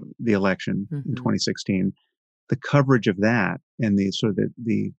the election in 2016, the coverage of that and the sort of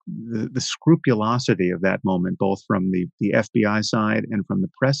the scrupulosity of that moment, both from the FBI side and from the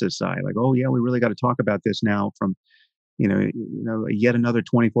press's side, like, oh yeah, we really got to talk about this now from yet another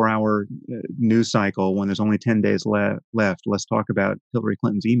 24-hour news cycle when there's only 10 days left. Let's talk about Hillary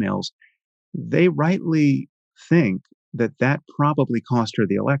Clinton's emails. They rightly think that probably cost her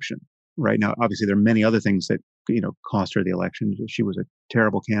the election. Right now, obviously, there are many other things that cost her the election. She was a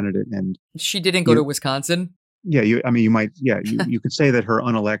terrible candidate, and she didn't go to Wisconsin. Yeah, you could say that her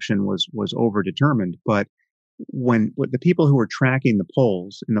unelection was overdetermined, but when the people who were tracking the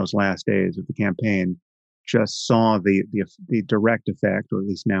polls in those last days of the campaign just saw the direct effect, or at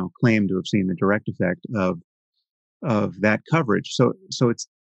least now claim to have seen the direct effect of that coverage. So it's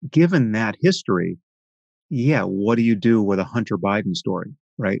given that history. Yeah, what do you do with a Hunter Biden story,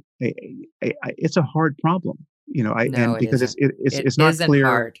 right? It's a hard problem, because it's not clear.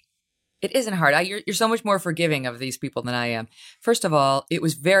 Hard. It isn't hard. You're so much more forgiving of these people than I am. First of all, it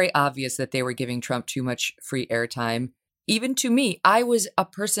was very obvious that they were giving Trump too much free airtime. Even to me, I was a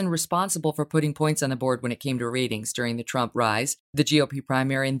person responsible for putting points on the board when it came to ratings during the Trump rise, the GOP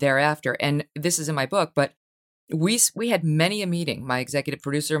primary, and thereafter. And this is in my book, but we had many a meeting, my executive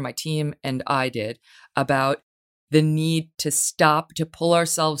producer, my team, and I did, about the need to pull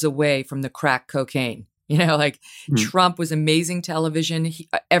ourselves away from the crack cocaine. Trump was amazing television.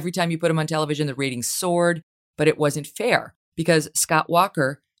 Every time you put him on television, the ratings soared, but it wasn't fair because Scott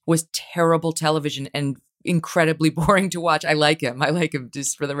Walker was terrible television and incredibly boring to watch. I like him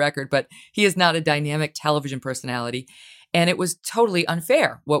just for the record, but he is not a dynamic television personality. And it was totally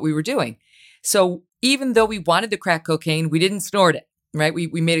unfair what we were doing. So even though we wanted the crack cocaine, we didn't snort it, right? We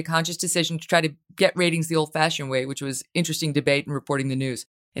made a conscious decision to try to get ratings the old-fashioned way, which was interesting debate and reporting the news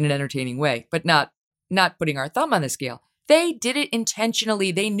in an entertaining way, but not putting our thumb on the scale. They did it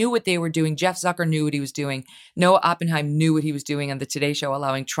intentionally. They knew what they were doing. Jeff Zucker knew what he was doing. Noah Oppenheim knew what he was doing on the Today Show,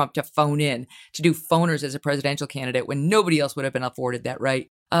 allowing Trump to phone in, to do phoners as a presidential candidate when nobody else would have been afforded that right.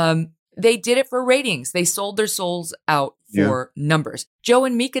 They did it for ratings. They sold their souls out for numbers. Joe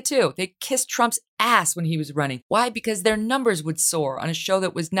and Mika, too. They kissed Trump's ass when he was running. Why? Because their numbers would soar on a show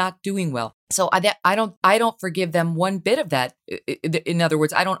that was not doing well. So I don't forgive them one bit of that. In other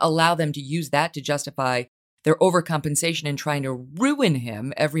words, I don't allow them to use that to justify their overcompensation in trying to ruin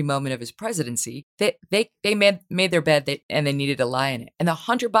him every moment of his presidency. They made their bed and they needed to lie in it. And the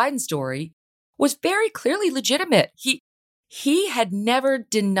Hunter Biden story was very clearly legitimate. He had never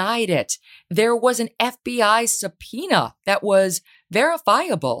denied it. There was an FBI subpoena that was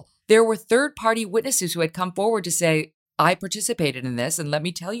verifiable. There were third-party witnesses who had come forward to say, I participated in this, and let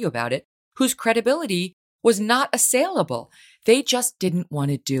me tell you about it, whose credibility was not assailable. They just didn't want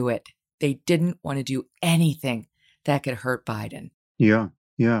to do it. They didn't want to do anything that could hurt Biden. Yeah.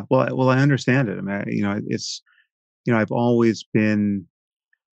 Well, I understand it. I mean, it's, I've always been,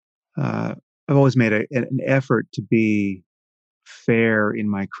 I've always made an effort to be fair in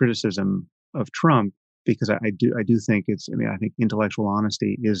my criticism of Trump, because I do think I think intellectual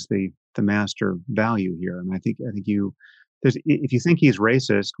honesty is the master value here. And I think if you think he's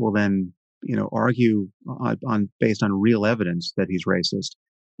racist, well then, argue based on real evidence that he's racist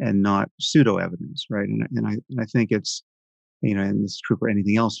and not pseudo evidence. Right. And I think it's, and this is true for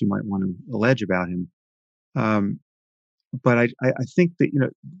anything else you might want to allege about him. But I think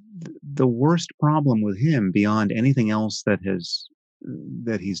that, the worst problem with him, beyond anything else that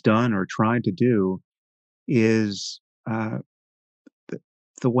he's done or tried to do, is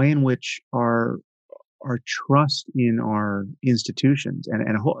the way in which our trust in our institutions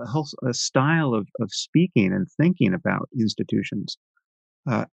and a style of speaking and thinking about institutions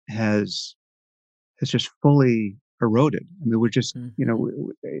has just fully eroded. I mean, we're just,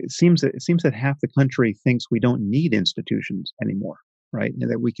 it seems that half the country thinks we don't need institutions anymore, right? And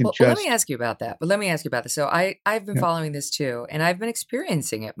that we can well, let me ask you about that. So I've been following this too, and I've been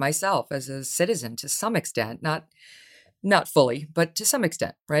experiencing it myself as a citizen to some extent, not fully, but to some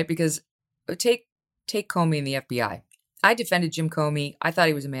extent, right? Because take Comey and the FBI. I defended Jim Comey. I thought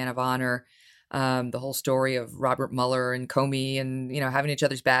he was a man of honor. The whole story of Robert Mueller and Comey and, having each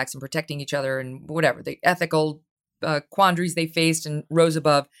other's backs and protecting each other and whatever, the ethical quandaries they faced and rose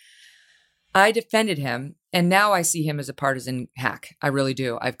above. I defended him, and now I see him as a partisan hack. I really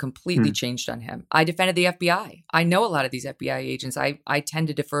do. I've completely changed on him. I defended the FBI. I know a lot of these FBI agents. I tend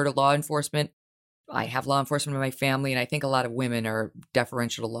to defer to law enforcement. I have law enforcement in my family, and I think a lot of women are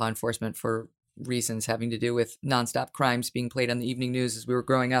deferential to law enforcement for reasons having to do with nonstop crimes being played on the evening news as we were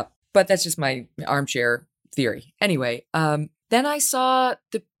growing up. But that's just my armchair theory. Anyway, then I saw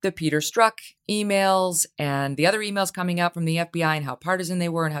the Peter Strzok emails and the other emails coming out from the FBI and how partisan they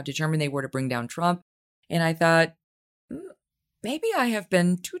were and how determined they were to bring down Trump. And I thought, maybe I have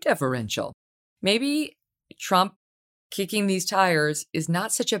been too deferential. Maybe Trump kicking these tires is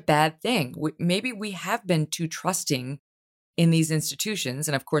not such a bad thing. Maybe we have been too trusting in these institutions.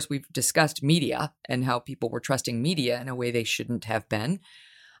 And of course, we've discussed media and how people were trusting media in a way they shouldn't have been.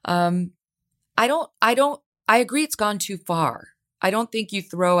 I agree it's gone too far. I don't think you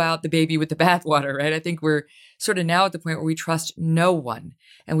throw out the baby with the bathwater, right? I think we're sort of now at the point where we trust no one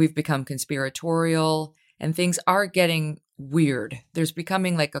and we've become conspiratorial and things are getting weird. There's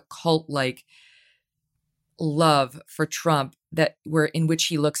becoming like a cult-like love for Trump in which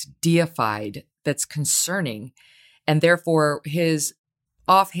he looks deified, that's concerning. And therefore his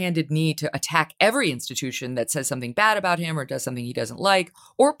offhanded need to attack every institution that says something bad about him or does something he doesn't like,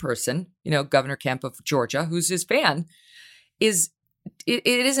 or person, Governor Kemp of Georgia, who's his fan, it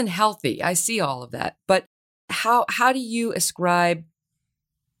isn't healthy. I see all of that. But how do you ascribe,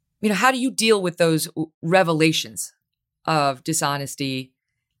 how do you deal with those revelations of dishonesty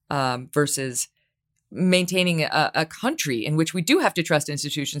versus maintaining a country in which we do have to trust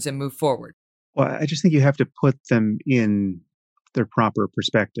institutions and move forward? Well, I just think you have to put them in their proper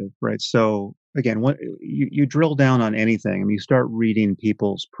perspective, right? So again, what you drill down on anything, I mean, you start reading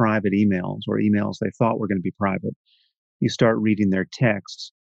people's private emails or emails they thought were going to be private. You start reading their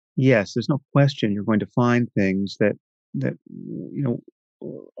texts. Yes, there's no question you're going to find things that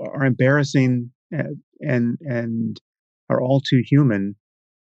are embarrassing and are all too human,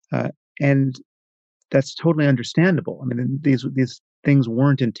 and that's totally understandable. I mean, these things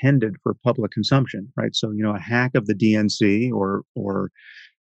weren't intended for public consumption, right? So, a hack of the DNC or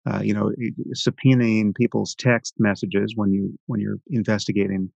subpoenaing people's text messages when you're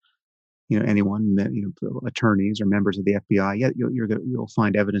investigating, anyone, attorneys or members of the FBI, you'll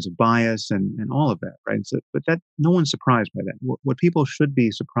find evidence of bias and all of that, right? So, but that no one's surprised by that. What people should be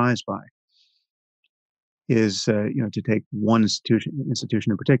surprised by is, to take one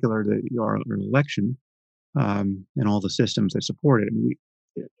institution in particular, our election, and all the systems that support it. I mean,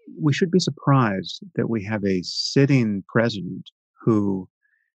 we should be surprised that we have a sitting president who,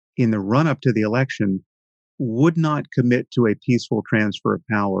 in the run-up to the election, would not commit to a peaceful transfer of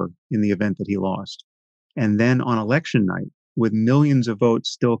power in the event that he lost. And then on election night, with millions of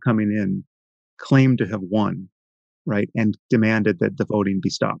votes still coming in, claimed to have won, right? And demanded that the voting be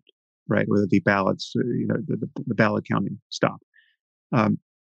stopped, right? Or the ballots, the ballot counting stopped.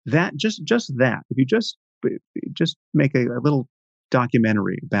 That just that, if you just make a little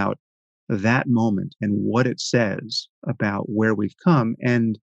documentary about that moment and what it says about where we've come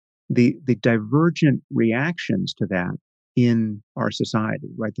and the divergent reactions to that in our society,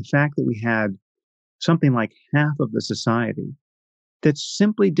 right? The fact that we had something like half of the society that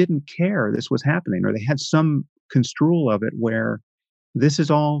simply didn't care this was happening, or they had some construal of it where this is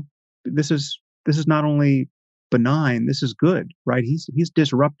not only benign, this is good, right? He's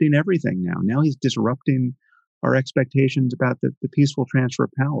disrupting everything now. Now he's disrupting our expectations about the peaceful transfer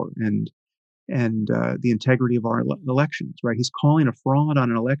of power and the integrity of our elections, right? He's calling a fraud on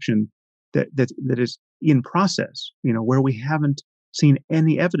an election that is in process, where we haven't seen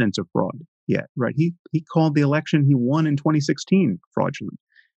any evidence of fraud yet, right? He called the election he won in 2016 fraudulent.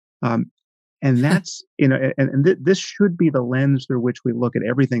 And that's, this should be the lens through which we look at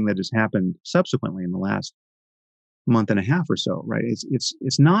everything that has happened subsequently in the last month and a half or so, right?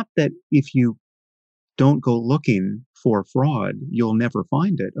 It's not that if you don't go looking for fraud, you'll never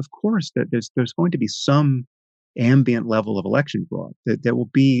find it. Of course, that there's going to be some ambient level of election fraud that there will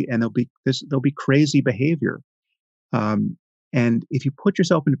be, and there'll be crazy behavior. And if you put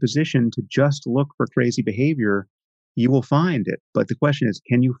yourself in a position to just look for crazy behavior, you will find it. But the question is,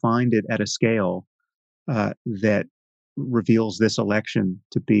 can you find it at a scale that reveals this election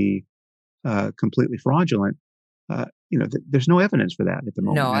to be completely fraudulent? There's no evidence for that at the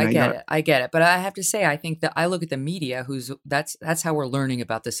moment. No, I get it. But I have to say, I think that I look at the media, that's how we're learning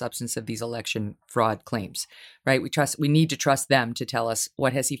about the substance of these election fraud claims, right? We need to trust them to tell us,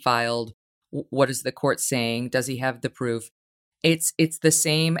 what has he filed? What is the court saying? Does he have the proof? It's the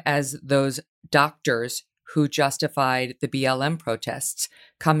same as those doctors who justified the BLM protests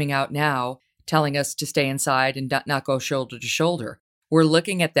coming out now, telling us to stay inside and not go shoulder to shoulder. We're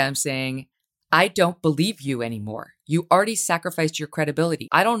looking at them saying, I don't believe you anymore. You already sacrificed your credibility.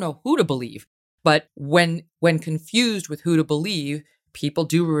 I don't know who to believe. But when confused with who to believe, people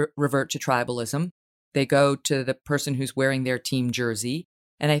do revert to tribalism. They go to the person who's wearing their team jersey.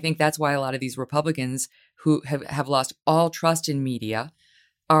 And I think that's why a lot of these Republicans who have lost all trust in media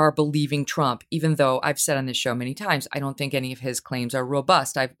are believing Trump, even though I've said on this show many times, I don't think any of his claims are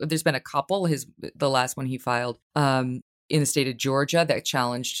robust. There's been a couple, the last one he filed in the state of Georgia that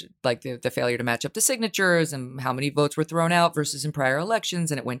challenged like the failure to match up the signatures and how many votes were thrown out versus in prior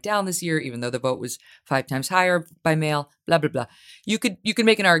elections. And it went down this year, even though the vote was 5 times higher by mail, blah, blah, blah. You could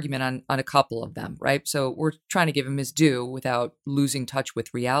make an argument on a couple of them, right? So we're trying to give him his due without losing touch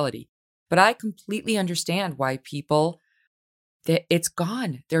with reality. But I completely understand why people, it's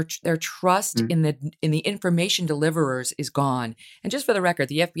gone. Their trust in the information deliverers is gone. And just for the record,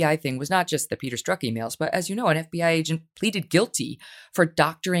 the FBI thing was not just the Peter Strzok emails, but as you know, an FBI agent pleaded guilty for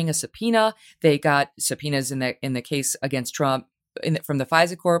doctoring a subpoena. They got subpoenas in the case against Trump from the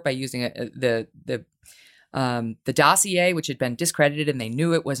FISA court by using the dossier, which had been discredited, and they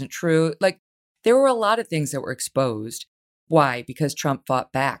knew it wasn't true. Like, there were a lot of things that were exposed. Why? Because Trump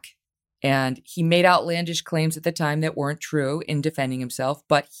fought back. And he made outlandish claims at the time that weren't true in defending himself,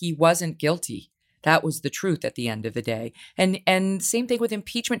 but he wasn't guilty. That was the truth at the end of the day. And same thing with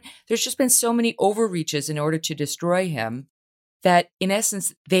impeachment. There's just been so many overreaches in order to destroy him that, in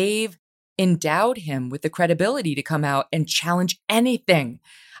essence, they've endowed him with the credibility to come out and challenge anything.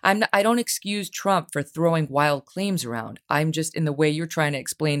 I don't excuse Trump for throwing wild claims around. I'm just, in the way you're trying to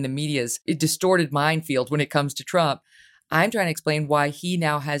explain the media's distorted minefield when it comes to Trump, I'm trying to explain why he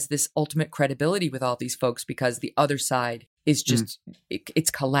now has this ultimate credibility with all these folks, because the other side is just,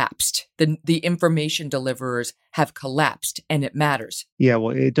 it's collapsed. The information deliverers have collapsed, and it matters. Yeah,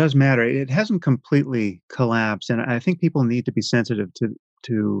 well, it does matter. It hasn't completely collapsed. And I think people need to be sensitive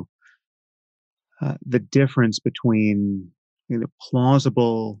to the difference between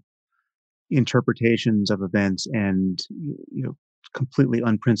plausible interpretations of events and completely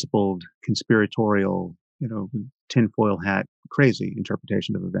unprincipled, conspiratorial, tinfoil hat, crazy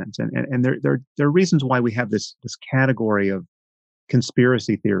interpretation of events. And there are reasons why we have this category of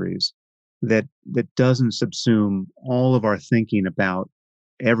conspiracy theories that doesn't subsume all of our thinking about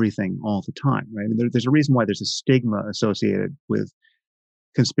everything all the time, right? I mean, there's a reason why there's a stigma associated with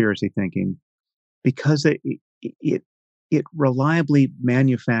conspiracy thinking, because it reliably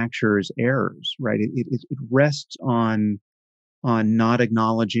manufactures errors, right? It rests on not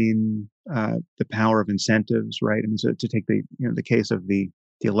acknowledging the power of incentives, right? I mean, so to take the case of the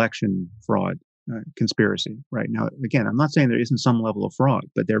election fraud conspiracy, right? Now, again, I'm not saying there isn't some level of fraud,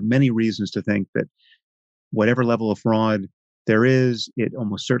 but there are many reasons to think that whatever level of fraud there is, it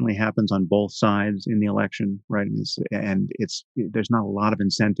almost certainly happens on both sides in the election, right? There's not a lot of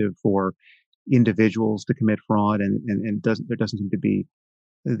incentive for individuals to commit fraud, and there doesn't seem to be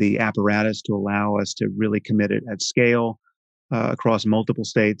the apparatus to allow us to really commit it at scale across multiple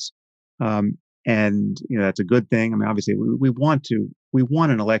states. And that's a good thing. I mean, obviously, we want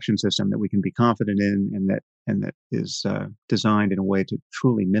an election system that we can be confident in, and that is designed in a way to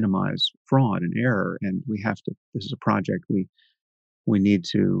truly minimize fraud and error. And we have to. This is a project we need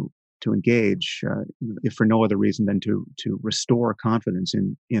to engage, if for no other reason than to restore confidence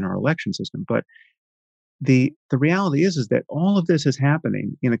in our election system. But the reality is that all of this is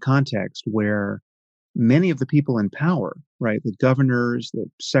happening in a context where many of the people in power, right, the governors, the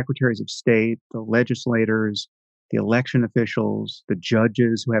secretaries of state, the legislators, the election officials, the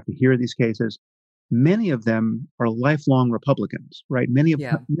judges who have to hear these cases, many of them are lifelong Republicans, right? Many of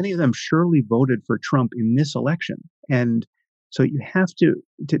them surely voted for Trump in this election. And so you have to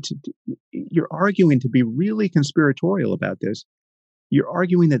you're arguing, to be really conspiratorial about this, you're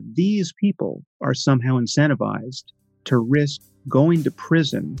arguing that these people are somehow incentivized to risk going to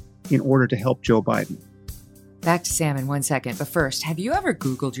prison in order to help Joe Biden. Back to Sam in 1 second. But first, have you ever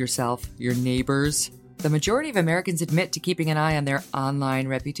Googled yourself, your neighbors? The majority of Americans admit to keeping an eye on their online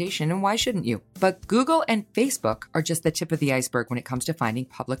reputation, and why shouldn't you? But Google and Facebook are just the tip of the iceberg when it comes to finding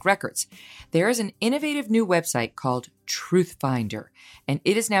public records. There is an innovative new website called Truthfinder, and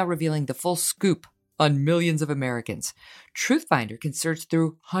it is now revealing the full scoop on millions of Americans. Truthfinder can search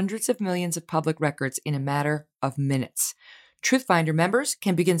through hundreds of millions of public records in a matter of minutes. Truthfinder members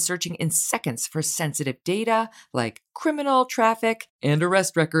can begin searching in seconds for sensitive data like criminal, traffic, and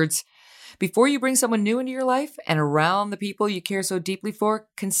arrest records. Before you bring someone new into your life and around the people you care so deeply for,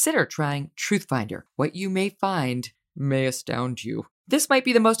 consider trying Truthfinder. What you may find may astound you. This might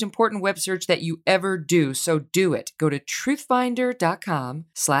be the most important web search that you ever do, so do it. Go to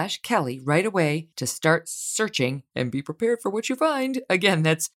truthfinder.com/Kelly right away to start searching and be prepared for what you find. Again,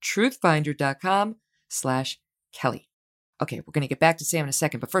 that's truthfinder.com/Kelly. Okay, we're going to get back to Sam in a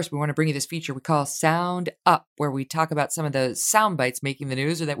second, but first we want to bring you this feature we call Sound Up, where we talk about some of the sound bites making the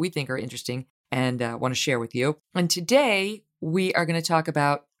news or that we think are interesting and want to share with you. And today we are going to talk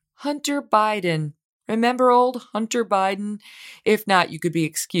about Hunter Biden. Remember old Hunter Biden? If not, you could be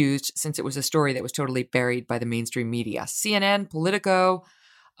excused since it was a story that was totally buried by the mainstream media. CNN, Politico,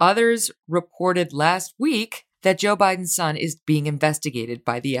 others reported last week that Joe Biden's son is being investigated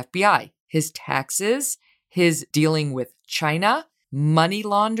by the FBI. His taxes, his dealing with China, money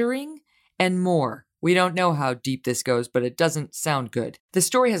laundering, and more. We don't know how deep this goes, but it doesn't sound good. The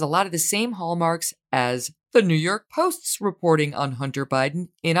story has a lot of the same hallmarks as the New York Post's reporting on Hunter Biden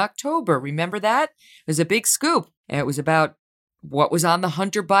in October. Remember that? It was a big scoop, and it was about what was on the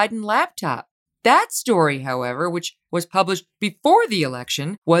Hunter Biden laptop. That story, however, which was published before the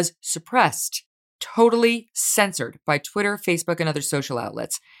election, was suppressed, totally censored by Twitter, Facebook, and other social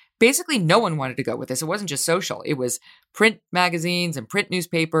outlets. Basically, no one wanted to go with this. It wasn't just social. It was print magazines and print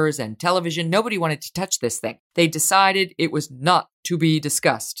newspapers and television. Nobody wanted to touch this thing. They decided it was not to be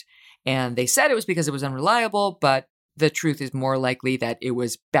discussed. And they said it was because it was unreliable, but the truth is more likely that it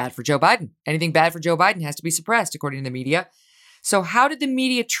was bad for Joe Biden. Anything bad for Joe Biden has to be suppressed, according to the media. So how did the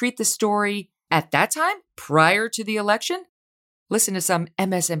media treat the story at that time, prior to the election? Listen to some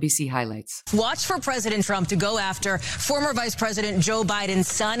MSNBC highlights. Watch for President Trump to go after former Vice President Joe Biden's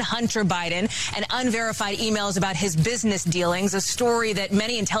son, Hunter Biden, and unverified emails about his business dealings, a story that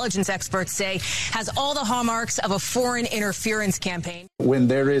many intelligence experts say has all the hallmarks of a foreign interference campaign. When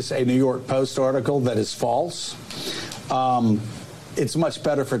there is a New York Post article that is false, it's much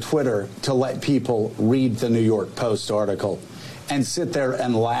better for Twitter to let people read the New York Post article and sit there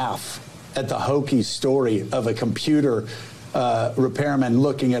and laugh at the hokey story of a computer repairman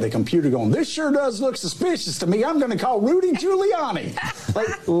looking at a computer going, this sure does look suspicious to me. I'm going to call Rudy Giuliani.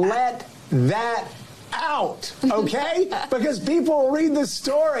 Like, let that out, okay? Because people will read this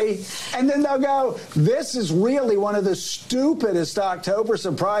story and then they'll go, this is really one of the stupidest October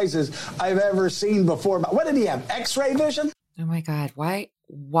surprises I've ever seen before. What did he have, X-ray vision? Oh my God,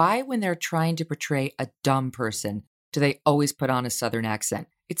 why when they're trying to portray a dumb person, do they always put on a Southern accent?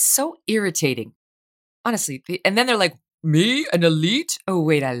 It's so irritating. Honestly, and then they're like, me, an elite? Oh,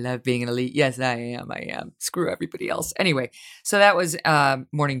 wait, I love being an elite. Yes, I am. Screw everybody else. Anyway, so that was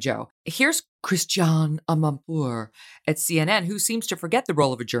Morning Joe. Here's Christiane Amanpour at CNN, who seems to forget the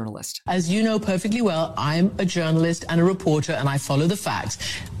role of a journalist. As you know perfectly well, I'm a journalist and a reporter, and I follow the facts.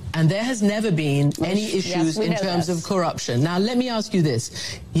 And there has never been any issues in terms of corruption. Now, let me ask you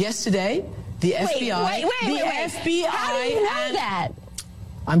this. Yesterday, the FBI... Wait. FBI... How do you know that?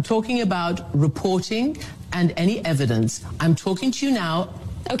 I'm talking about reporting and any evidence. I'm talking to you now.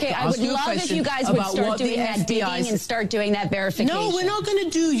 Okay, I would love if you guys would start doing that digging and start doing that verification. No, we're not going to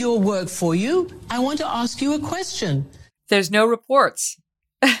do your work for you. I want to ask you a question. There's no reports,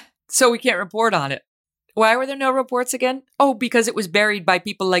 so we can't report on it. Why were there no reports again? Oh, because it was buried by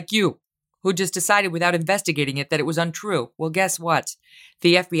people like you, who just decided without investigating it that it was untrue. Well, guess what?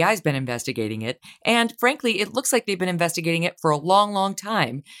 The FBI's been investigating it. And frankly, it looks like they've been investigating it for a long, long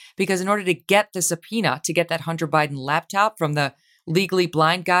time. Because in order to get the subpoena, to get that Hunter Biden laptop from the legally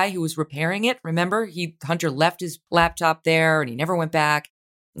blind guy who was repairing it, remember? Hunter left his laptop there and he never went back.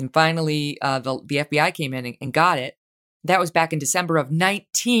 And finally, the FBI came in and got it. That was back in December of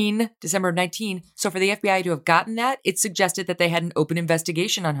 19. So for the FBI to have gotten that, it suggested that they had an open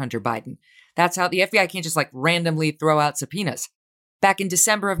investigation on Hunter Biden. That's how the FBI can't just like randomly throw out subpoenas. Back in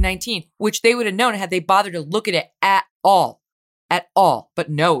December of 19, which they would have known had they bothered to look at it at all. But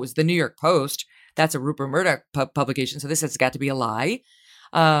no, it was the New York Post. That's a Rupert Murdoch publication, so this has got to be a lie.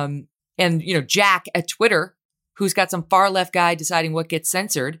 And, Jack at Twitter, who's got some far left guy deciding what gets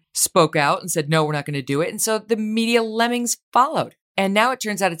censored, spoke out and said, no, we're not going to do it. And so the media lemmings followed. And now it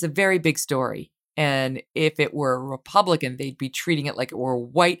turns out it's a very big story. And if it were a Republican, they'd be treating it like it were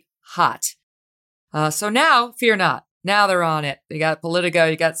white hot. So now, fear not. Now they're on it. You got Politico,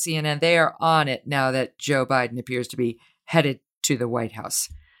 you got CNN. They are on it now that Joe Biden appears to be headed to the White House.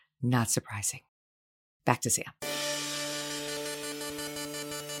 Not surprising. Back to Sam.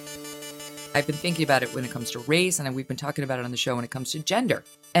 I've been thinking about it when it comes to race, and we've been talking about it on the show when it comes to gender.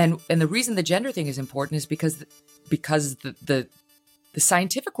 And the reason the gender thing is important is because the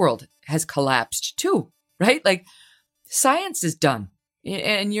scientific world has collapsed too, right? Like science is done,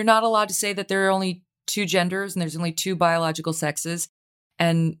 and you're not allowed to say that there are only two genders and there's only two biological sexes,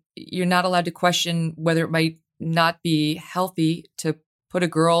 and you're not allowed to question whether it might not be healthy to put a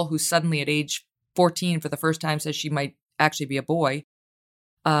girl who's suddenly at age 14 for the first time says she might actually be a boy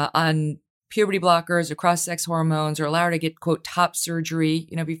on puberty blockers or cross-sex hormones, or allow her to get, quote, top surgery,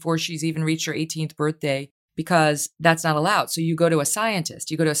 before she's even reached her 18th birthday. because that's not allowed. So you go to a scientist,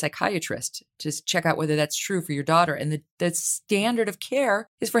 you go to a psychiatrist to check out whether that's true for your daughter. And the standard of care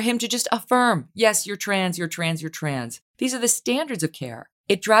is for him to just affirm, yes, you're trans, you're trans, you're trans. These are the standards of care.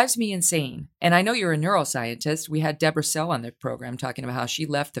 It drives me insane. And I know you're a neuroscientist. We had Deborah So on the program talking about how she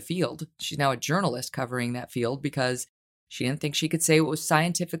left the field. She's now a journalist covering that field because she didn't think she could say what was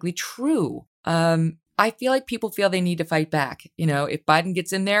scientifically true. I feel like people feel they need to fight back. If Biden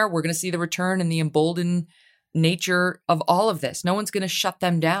gets in there, we're going to see the return and the emboldened nature of all of this. No one's going to shut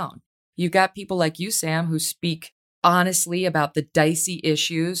them down. You've got people like you, Sam, who speak honestly about the dicey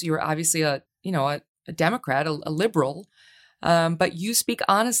issues. You're obviously a Democrat, a liberal, but you speak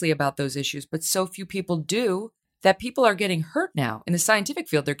honestly about those issues. But so few people do that people are getting hurt now. In the scientific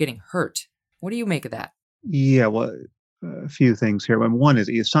field, they're getting hurt. What do you make of that? Yeah, well, a few things here. One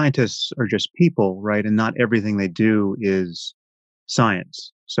is scientists are just people, right? And not everything they do is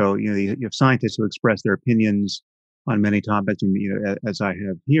science. So, you have scientists who express their opinions on many topics, and as I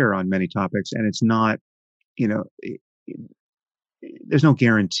have here on many topics, and it's not, there's no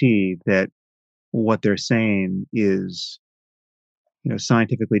guarantee that what they're saying is,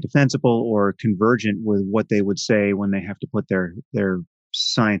 scientifically defensible or convergent with what they would say when they have to put their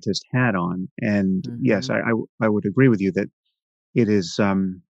scientist hat on. And yes, I would agree with you that it is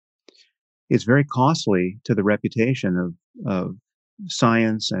it's very costly to the reputation of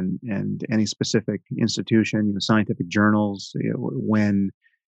science and any specific institution, scientific journals, when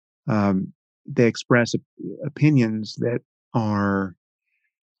they express opinions that are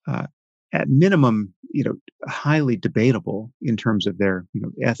at minimum, highly debatable in terms of their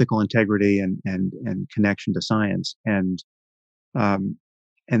ethical integrity and connection to science. And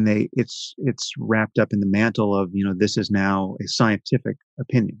it's wrapped up in the mantle of, this is now a scientific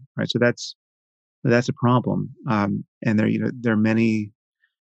opinion, right? So that's a problem. And there are many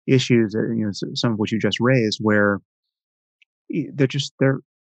issues, some of which you just raised, where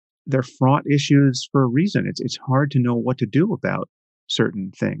they're fraught issues for a reason. It's hard to know what to do about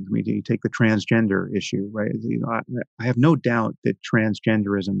certain things. I mean, you take the transgender issue, right? I have no doubt that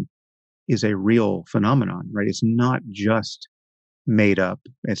transgenderism is a real phenomenon, right? It's not just made up.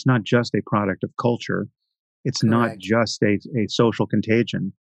 It's not just a product of culture. It's not just a social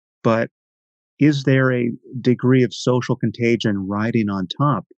contagion. But is there a degree of social contagion riding on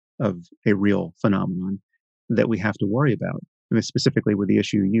top of a real phenomenon that we have to worry about? I mean, specifically with the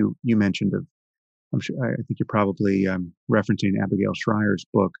issue you mentioned of, I think you're probably referencing Abigail Schreier's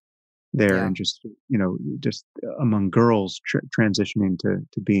book there, and just among girls transitioning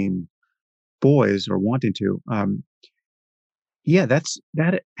to being boys or wanting to.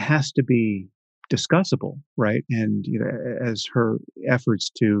 That has to be discussable, right? And as her efforts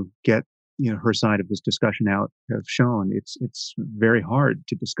to get her side of this discussion out have shown, it's very hard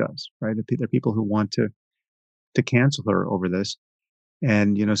to discuss, right? There are people who want to cancel her over this.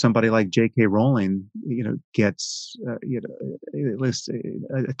 And, somebody like J.K. Rowling, gets, at least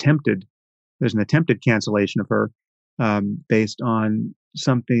there's an attempted cancellation of her based on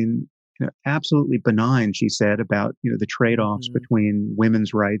something absolutely benign, she said, about, the trade-offs between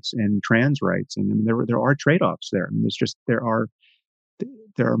women's rights and trans rights. And I mean, there are trade-offs there. I mean,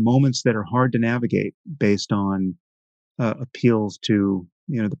 there are moments that are hard to navigate based on appeals to,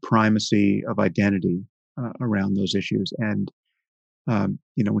 the primacy of identity around those issues. And,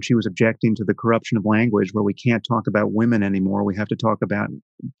 when she was objecting to the corruption of language, where we can't talk about women anymore, we have to talk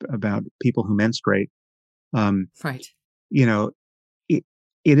about people who menstruate. Right.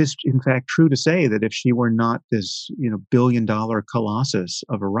 It is in fact true to say that if she were not this, billion-dollar colossus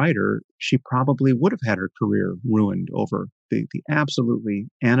of a writer, she probably would have had her career ruined over the absolutely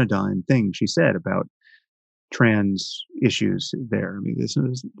anodyne thing she said about trans issues there. I mean,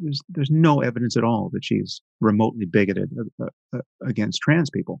 there's no evidence at all that she's remotely bigoted against trans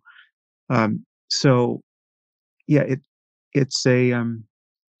people. So, yeah, it's the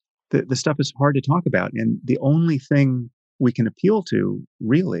stuff is hard to talk about, and the only thing we can appeal to,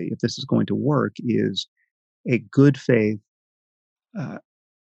 really, if this is going to work, is a good faith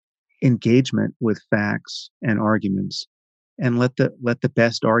engagement with facts and arguments. And let the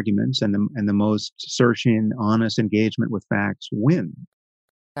best arguments and the most searching, honest engagement with facts win.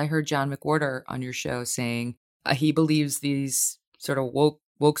 I heard John McWhorter on your show saying he believes these sort of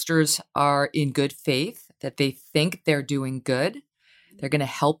wokesters are in good faith, that they think they're doing good. They're going to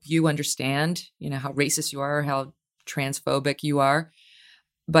help you understand, how racist you are, how transphobic you are.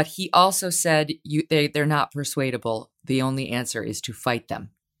 But he also said they're not persuadable. The only answer is to fight them.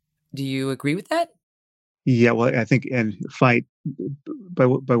 Do you agree with that? Yeah, well, I think, and fight, by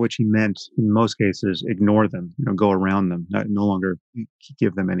which he meant, in most cases, ignore them, go around them, no longer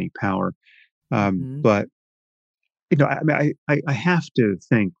give them any power. But I mean, I have to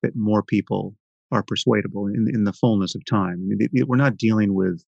think that more people are persuadable in the fullness of time. I mean, we're not dealing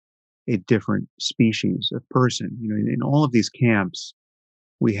with a different species of person. In all of these camps,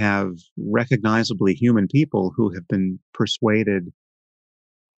 we have recognizably human people who have been persuaded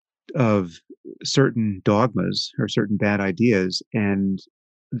of certain dogmas or certain bad ideas, and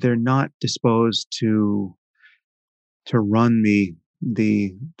they're not disposed to run the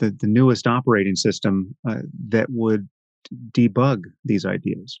newest operating system that would debug these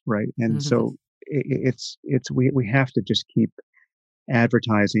ideas, right? And so we have to just keep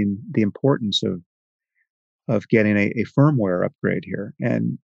advertising the importance of getting a firmware upgrade here.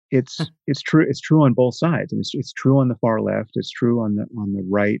 And it's true on both sides. And it's true on the far left. It's true on the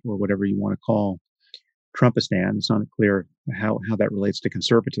right, or whatever you want to call Trumpistan. It's not clear how that relates to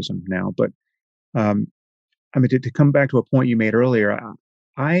conservatism now. But I mean, to come back to a point you made earlier,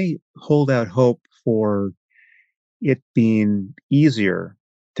 I hold out hope for it being easier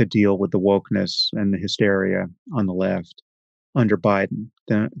to deal with the wokeness and the hysteria on the left under Biden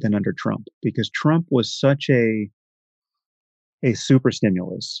than under Trump, because Trump was such a super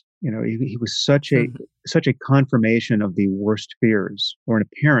stimulus. He was such a confirmation of the worst fears, or an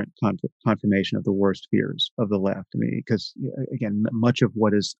apparent confirmation of the worst fears of the left. I mean, because again, much of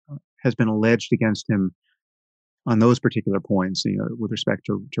what has been alleged against him on those particular points, with respect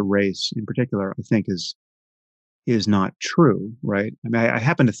to race in particular, I think is not true, right? I mean, I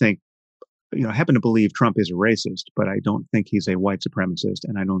happen to think, I happen to believe Trump is a racist, but I don't think he's a white supremacist,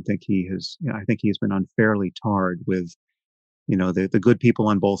 and I don't think he has. I think he has been unfairly tarred with, the good people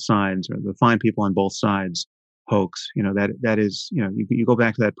on both sides, or the fine people on both sides hoax. That is, you go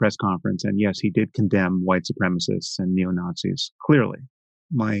back to that press conference, and yes, he did condemn white supremacists and neo-Nazis. Clearly,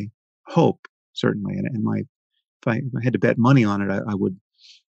 my hope, certainly, and if I had to bet money on it,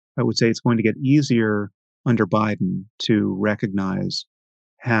 I would say it's going to get easier under Biden to recognize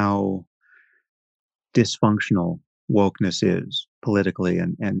how dysfunctional wokeness is politically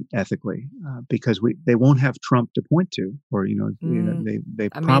and ethically, because they won't have Trump to point to, or they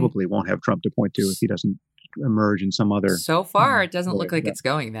probably won't have Trump to point to if he doesn't emerge in some other. So far, it doesn't look like it's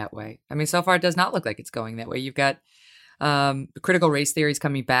going that way. I mean, so far it does not look like it's going that way. You've got critical race theories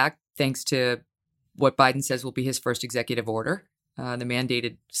coming back thanks to what Biden says will be his first executive order. The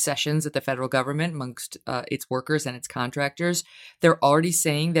mandated sessions at the federal government amongst its workers and its contractors. They're already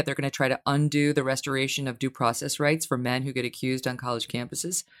saying that they're going to try to undo the restoration of due process rights for men who get accused on college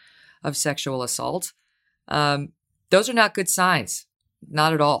campuses of sexual assault. Those are not good signs.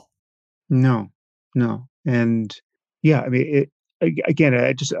 Not at all. No. And yeah, I mean, again,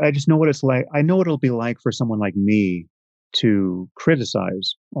 I just know what it's like. I know what it'll be like for someone like me to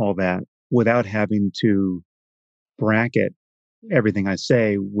criticize all that without having to bracket everything I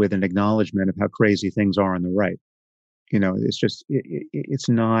say with an acknowledgement of how crazy things are on the right. It's just, it's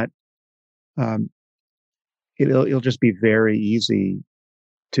not, it'll just be very easy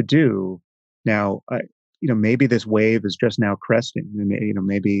to do. Now, maybe this wave is just now cresting.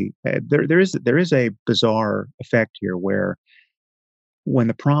 Maybe there is a bizarre effect here where when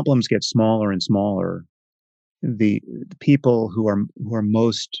the problems get smaller and smaller, the people who are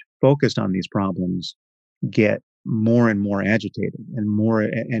most focused on these problems get more and more agitated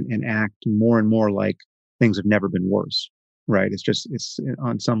and act more and more like things have never been worse, right? It's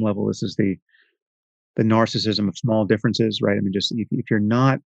on some level, this is the narcissism of small differences, right? I mean, just if you're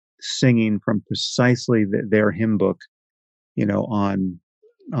not singing from precisely their hymn book, on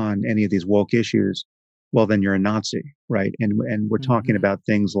any of these woke issues, well, then you're a Nazi, right? And we're talking about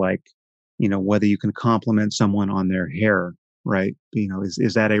things like, whether you can compliment someone on their hair, right?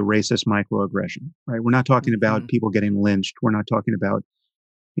 Is that a racist microaggression, right? We're not talking about people getting lynched. We're not talking about,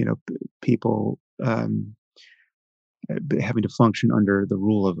 people having to function under the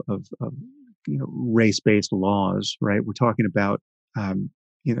rule of race-based laws, right? We're talking about,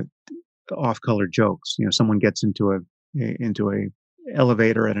 off-color jokes. Someone gets into a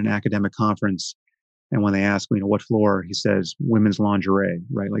elevator at an academic conference, and when they ask, what floor, he says women's lingerie,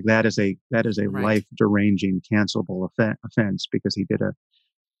 right? Like that is a right. Life deranging, cancelable offense because he did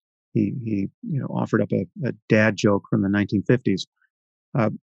he offered up a dad joke from the 1950s.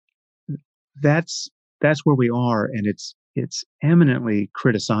 That's where we are, and it's eminently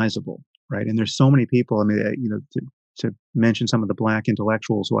criticizable, right? And there's so many people. I mean, to mention some of the Black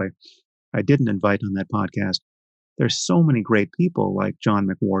intellectuals who I didn't invite on that podcast. There's so many great people like John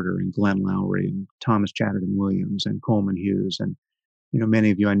McWhorter and Glenn Loury and Thomas Chatterton Williams and Coleman Hughes and many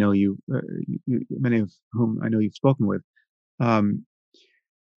of you I know many of whom I know you've spoken with, and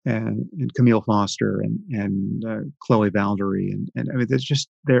Camille Foster and Chloe Valdery and I mean there's just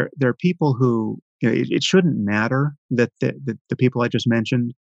there are people who it shouldn't matter that the people I just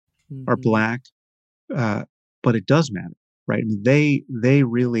mentioned are Black, but it does matter, right? I mean, they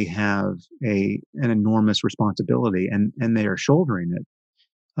really have an enormous responsibility, and they are shouldering it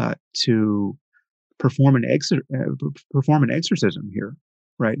to perform perform an exorcism here,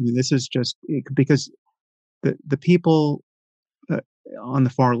 right? I mean, this is just because the people on the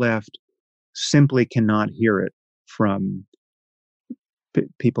far left simply cannot hear it from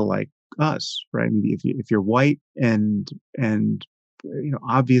people like us, right? I mean, if you're white and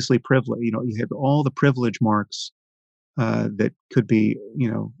obviously privileged, you have all the privilege marks that could be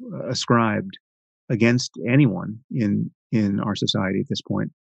ascribed against anyone in our society at this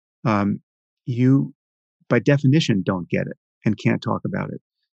point. You, by definition, don't get it and can't talk about it.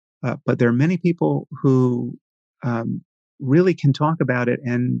 But there are many people who really can talk about it,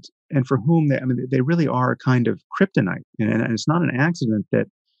 and for whom they really are a kind of kryptonite, and it's not an accident that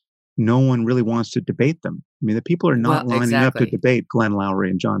no one really wants to debate them. I mean, the people are not lining up to debate Glenn Loury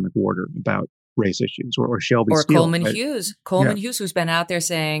and John McWhorter about race issues, or Shelby Steele. Or Coleman Hughes. Coleman Hughes, who's been out there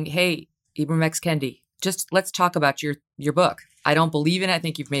saying, hey, Ibram X. Kendi, just let's talk about your book. I don't believe in it. I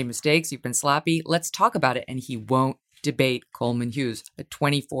think you've made mistakes. You've been sloppy. Let's talk about it. And he won't debate Coleman Hughes, a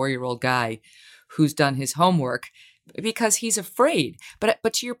 24-year-old guy who's done his homework, because he's afraid.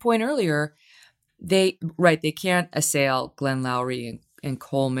 But to your point earlier, they can't assail Glenn Loury and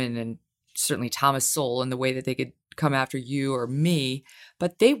Coleman and certainly Thomas Sowell in the way that they could come after you or me,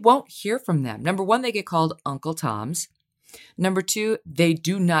 but they won't hear from them. Number one, they get called Uncle Toms. Number two, they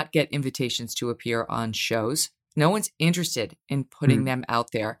do not get invitations to appear on shows. No one's interested in putting them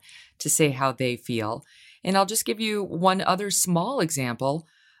out there to say how they feel. And I'll just give you one other small example.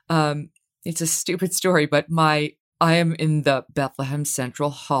 It's a stupid story, but I am in the Bethlehem Central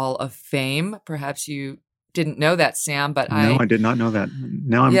Hall of Fame. Perhaps you didn't know that, Sam, but I did not know that.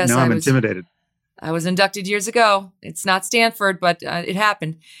 Now I'm intimidated. I was inducted years ago. It's not Stanford, but it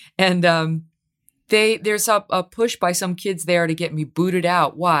happened. And there's a push by some kids there to get me booted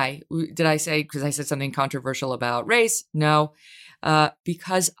out. Why? Did I say because I said something controversial about race? No,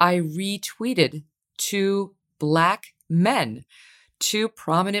 because I retweeted two prominent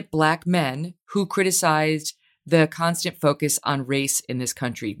Black men who criticized the constant focus on race in this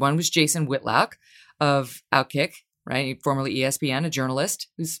country. One was Jason Whitlock of Outkick, right? Formerly ESPN, a journalist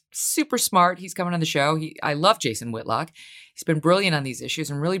who's super smart. He's coming on the show. I love Jason Whitlock. He's been brilliant on these issues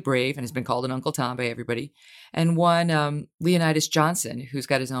and really brave, and has been called an Uncle Tom by everybody. And one, Leonidas Johnson, who's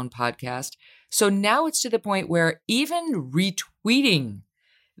got his own podcast. So now it's to the point where even retweeting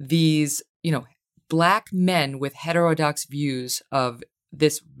these, Black men with heterodox views of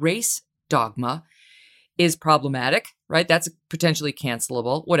this race dogma is problematic, right? That's potentially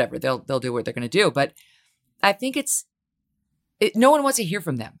cancelable. Whatever, they'll do what they're going to do. But I think no one wants to hear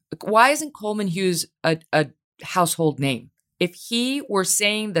from them. Why isn't Coleman Hughes a household name? If he were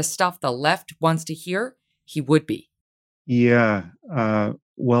saying the stuff the left wants to hear, he would be. Yeah.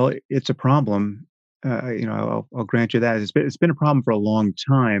 Well, it's a problem. I'll grant you that. It's been a problem for a long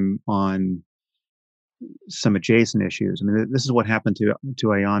time on some adjacent issues. I mean, this is what happened to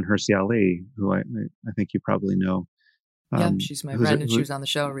Ayaan Hirsi Ali, who I think you probably know. Yeah, she's my friend, and she was on the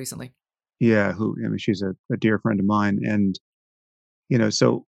show recently. Yeah, she's a dear friend of mine, and when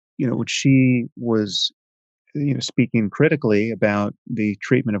she was speaking critically about the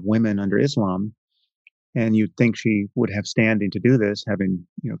treatment of women under Islam, and you'd think she would have standing to do this, having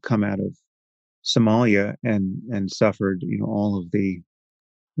come out of Somalia and suffered all of the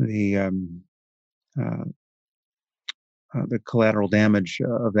collateral damage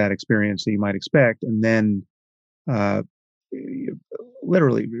of that experience that you might expect, and then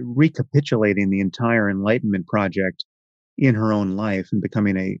literally recapitulating the entire Enlightenment project in her own life and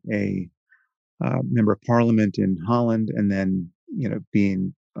becoming a member of parliament in Holland, and then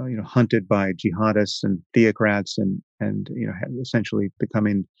being hunted by jihadists and theocrats, and essentially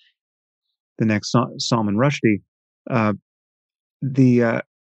becoming the next Salman Rushdie.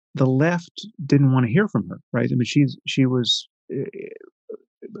 The left didn't want to hear from her, right? I mean, she was a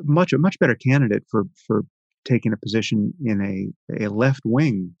much better candidate for taking a position in a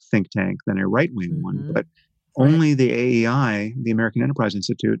left-wing think tank than a right-wing one. But only the AEI, the American Enterprise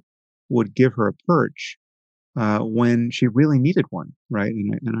Institute, would give her a perch when she really needed one, right?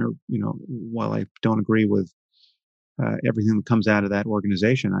 And I, while I don't agree with everything that comes out of that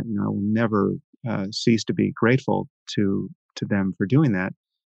organization, I will never cease to be grateful to them for doing that.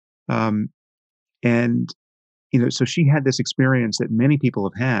 So she had this experience that many people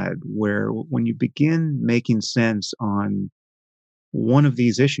have had, where when you begin making sense on one of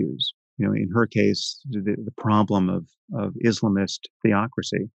these issues, in her case, the problem of Islamist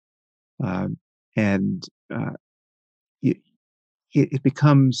theocracy, and it, it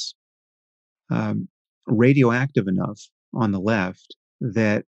becomes radioactive enough on the left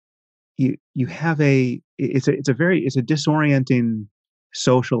that you have it's a disorienting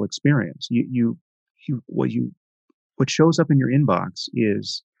social experience. What shows up in your inbox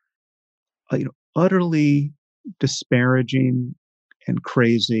is utterly disparaging and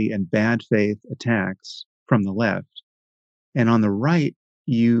crazy and bad faith attacks from the left, and on the right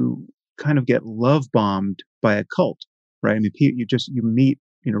you kind of get love bombed by a cult, right? I mean, you meet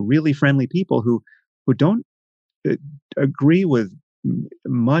really friendly people who don't agree with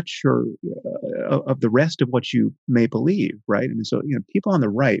much or of the rest of what you may believe, right? I mean, so people on the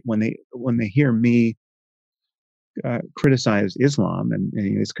right, when they hear me criticize Islam and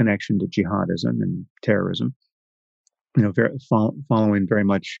its connection to jihadism and terrorism, following very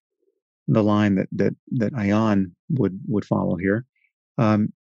much the line that Ayan would follow here.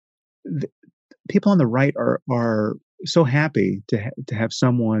 People on the right are so happy to have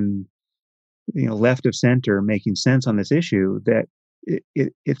someone left of center making sense on this issue that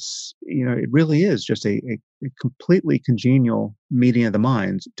it's it really is just a completely congenial meeting of the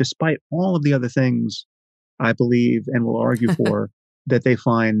minds, despite all of the other things I believe and will argue for that they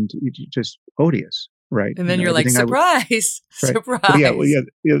find just odious, right? And then you're like, surprise, right? surprise. Well,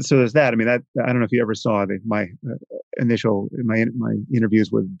 yeah. So there's that. I mean, I don't know if you ever saw my interviews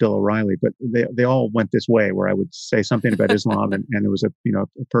with Bill O'Reilly, but they all went this way, where I would say something about Islam, and it was a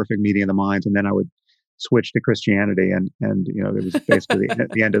perfect meeting of the minds, and then I would switch to Christianity, and it was basically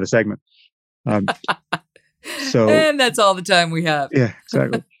the end of the segment. And that's all the time we have. Yeah,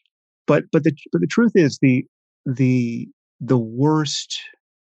 exactly. But the truth is the worst,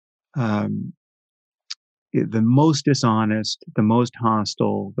 the most dishonest, the most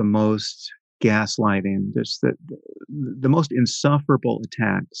hostile, the most gaslighting, just the most insufferable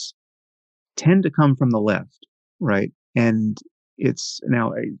attacks tend to come from the left, right? And it's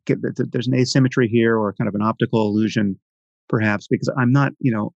now there's an asymmetry here, or kind of an optical illusion, perhaps, because I'm not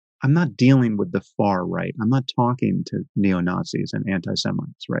dealing with the far right. I'm not talking to neo-Nazis and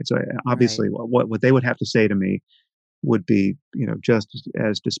anti-Semites, right? So obviously, right, what they would have to say to me would be, just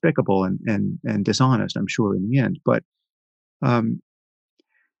as despicable and dishonest, I'm sure, in the end. But the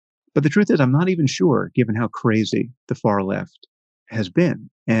truth is, I'm not even sure, given how crazy the far left has been.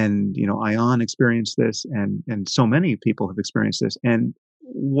 And Ayan experienced this, and so many people have experienced this. And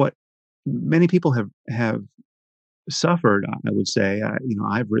what many people have suffered, I would say, I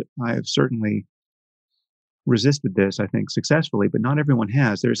have certainly resisted this, I think, successfully, but not everyone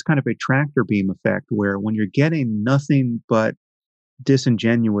has. There's kind of a tractor beam effect, where when you're getting nothing but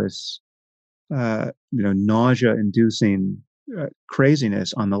disingenuous, nausea-inducing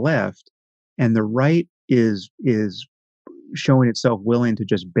craziness on the left, and the right is showing itself willing to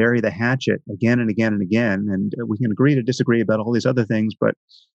just bury the hatchet again and again and again, and we can agree to disagree about all these other things, but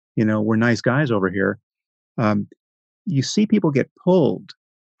we're nice guys over here. You see people get pulled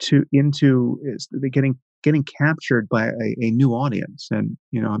into getting captured by a new audience, and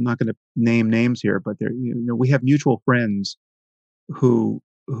I'm not going to name names here, but there we have mutual friends who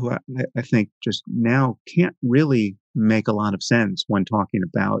I think just now can't really make a lot of sense when talking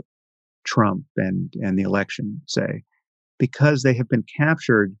about Trump and the election, say, because they have been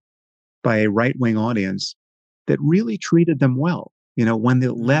captured by a right-wing audience that really treated them well, when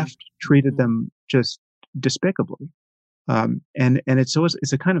the left treated them just despicably. And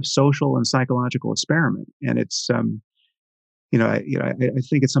it's a kind of social and psychological experiment, and it's I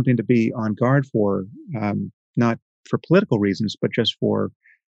think it's something to be on guard for, not for political reasons, but just for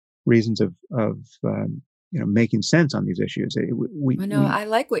reasons of making sense on these issues. I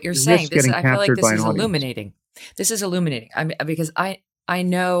like what you're saying. I feel like this is illuminating. This is illuminating. Because I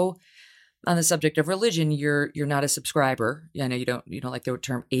know on the subject of religion, you're not a subscriber. I know you don't like the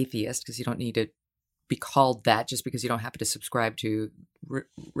term atheist, because you don't need to be called that just because you don't happen to subscribe to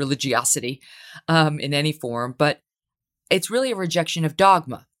religiosity in any form. But it's really a rejection of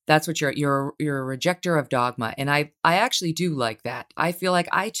dogma. That's what you're a rejecter of dogma. And I actually do like that. I feel like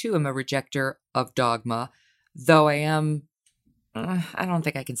I too am a rejecter of dogma, though I am, I don't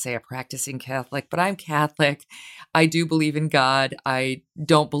think I can say a practicing Catholic, but I'm Catholic. I do believe in God. I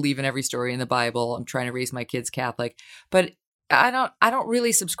don't believe in every story in the Bible. I'm trying to raise my kids Catholic, but I don't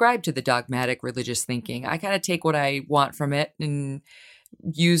really subscribe to the dogmatic religious thinking. I kind of take what I want from it and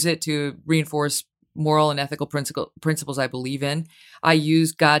use it to reinforce moral and ethical principles I believe in. I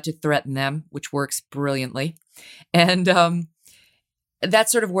use God to threaten them, which works brilliantly. And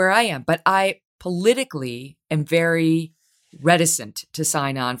that's sort of where I am. But I politically am very reticent to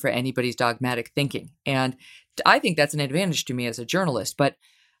sign on for anybody's dogmatic thinking. And I think that's an advantage to me as a journalist. But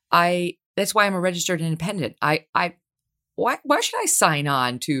I that's why I'm a registered independent. Why should I sign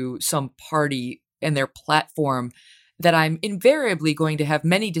on to some party and their platform that I'm invariably going to have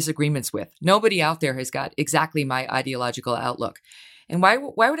many disagreements with? Nobody out there has got exactly my ideological outlook. And why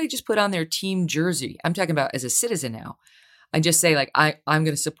would I just put on their team jersey? I'm talking about as a citizen now. And just say like, I'm going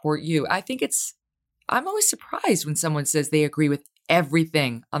to support you. I'm always surprised when someone says they agree with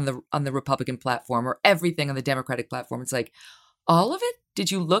everything on the Republican platform or everything on the Democratic platform. It's like, all of it?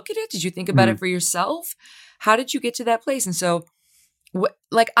 Did you look at it? Did you think about it for yourself? How did you get to that place? And so,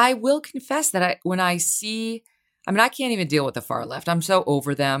 I will confess that I can't even deal with the far left. I'm so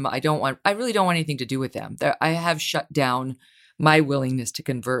over them. I really don't want anything to do with them. I have shut down my willingness to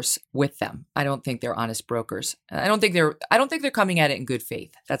converse with them. I don't think they're honest brokers. I don't think they're coming at it in good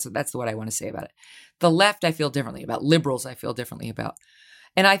faith. That's what I want to say about it. The left, I feel differently about. Liberals, I feel differently about.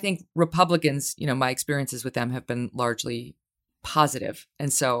 And I think Republicans, my experiences with them have been largely positive.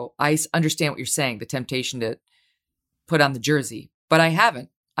 And so I understand what you're saying, the temptation to put on the jersey, but I haven't.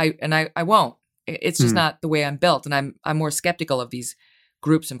 I won't. It's just not the way I'm built. And I'm more skeptical of these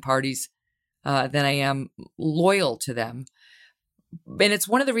groups and parties than I am loyal to them. And it's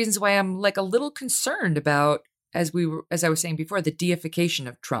one of the reasons why I'm like a little concerned about, as I was saying before, the deification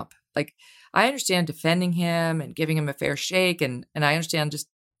of Trump. Like, I understand defending him and giving him a fair shake, and I understand just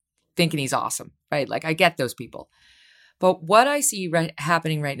thinking he's awesome, right? Like, I get those people. But what I see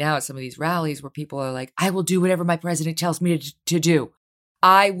happening right now at some of these rallies where people are like, I will do whatever my president tells me to do.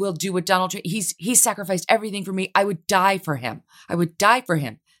 I will do what Donald Trump, he's sacrificed everything for me. I would die for him. I would die for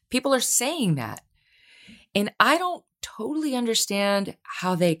him. People are saying that. And I don't totally understand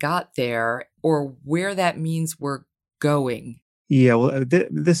how they got there or where that means we're going. Yeah, well,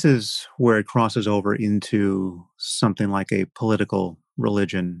 this is where it crosses over into something like a political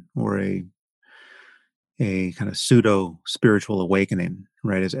religion or a kind of pseudo spiritual awakening,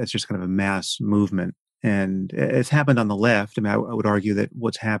 right? It's just kind of a mass movement. And it's happened on the left. I mean, I would argue that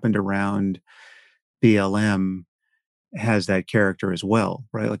what's happened around BLM has that character as well,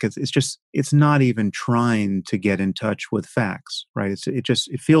 right? Like it's not even trying to get in touch with facts, right?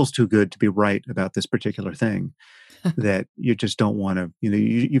 It feels too good to be right about this particular thing that you just don't want to,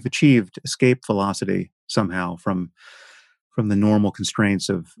 you've achieved escape velocity somehow from the normal constraints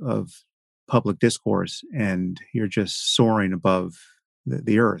of public discourse, and you're just soaring above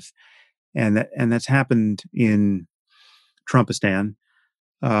the earth. And that's happened in Trumpistan.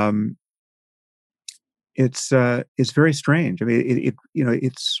 It's very strange. I mean,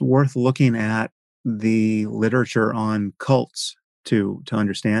 it's worth looking at the literature on cults to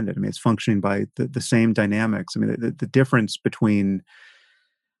understand it. I mean, it's functioning by the same dynamics. I mean, the difference between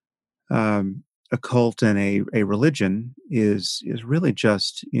a cult and a religion is really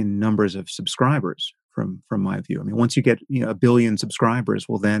just in numbers of subscribers. From my view, I mean, once you get 1 billion subscribers,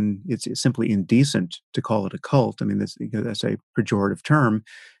 well, then it's simply indecent to call it a cult. I mean, that's a pejorative term.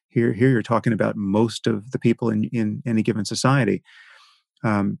 Here you're talking about most of the people in any given society.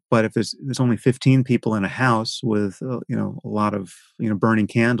 But if there's only 15 people in a house with a lot of burning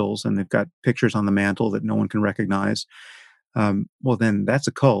candles, and they've got pictures on the mantle that no one can recognize, well, then that's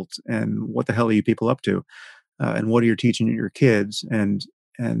a cult. And what the hell are you people up to? And what are you teaching your kids and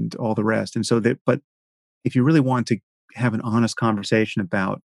all the rest? And so but if you really want to have an honest conversation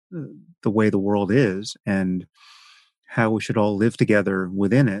about the way the world is and how we should all live together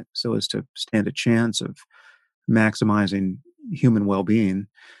within it so as to stand a chance of maximizing human well-being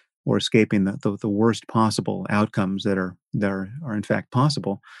or escaping the worst possible outcomes that are in fact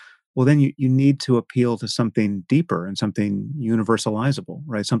possible, well, then you need to appeal to something deeper and something universalizable,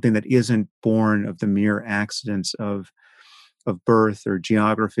 right? Something that isn't born of the mere accidents of birth or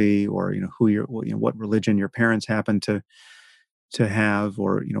geography or what religion your parents happen to have,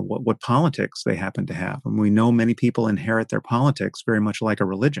 or what politics they happen to have. And we know many people inherit their politics very much like a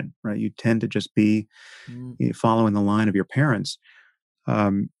religion, right? You tend to just be following the line of your parents,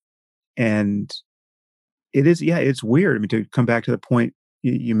 and it's weird. I mean, to come back to the point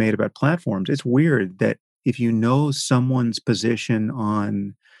you made about platforms, it's weird that if you know someone's position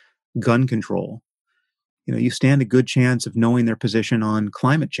on gun control, you stand a good chance of knowing their position on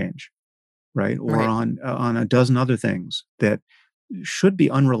climate change, right? Or Right. on a dozen other things that should be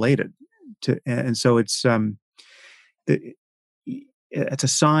unrelated to. And so it's a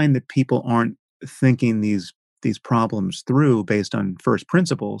sign that people aren't thinking these problems through based on first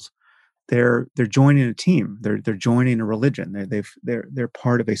principles. They're joining a team. They're joining a religion. They're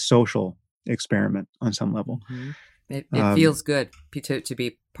part of a social experiment on some level. Mm-hmm. It feels good to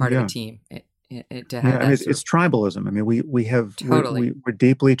be part of a team. To have I mean, it's tribalism. I mean, we're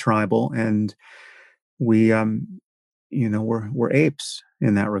deeply tribal, and we're apes,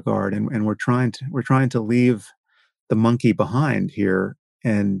 in that regard, and we're trying to leave the monkey behind here.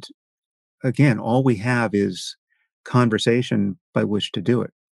 And again, all we have is conversation by which to do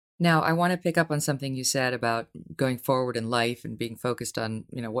it. Now, I want to pick up on something you said about going forward in life and being focused on,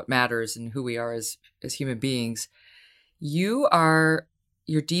 what matters and who we are as human beings. You're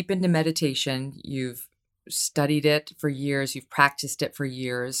deep into meditation. You've studied it for years. You've practiced it for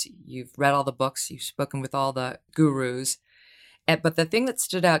years. You've read all the books. You've spoken with all the gurus. But the thing that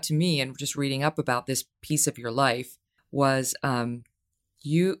stood out to me and just reading up about this piece of your life was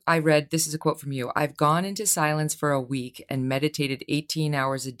I read, this is a quote from you: "I've gone into silence for a week and meditated 18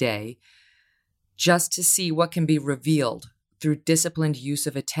 hours a day just to see what can be revealed through disciplined use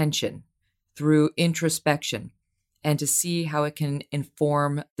of attention, through introspection, and to see how it can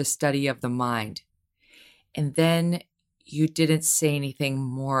inform the study of the mind." And then you didn't say anything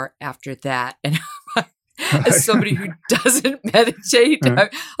more after that. And as somebody who doesn't meditate, I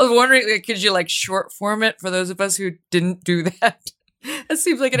was wondering, could you short form it for those of us who didn't do that? That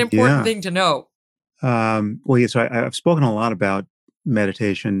seems like an important thing to know. Well, yeah, so I've spoken a lot about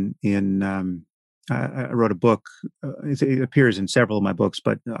meditation in, I wrote a book, it appears in several of my books,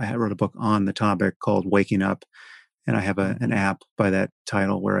 but I wrote a book on the topic called Waking Up. And I have an app by that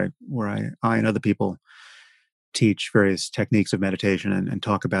title where I and other people teach various techniques of meditation and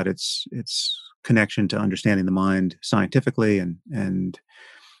talk about its connection to understanding the mind scientifically and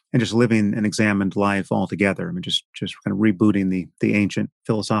just living an examined life altogether. I mean, just kind of rebooting the ancient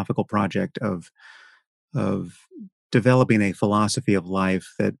philosophical project of developing a philosophy of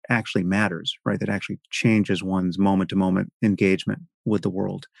life that actually matters, right? That actually changes one's moment-to-moment engagement with the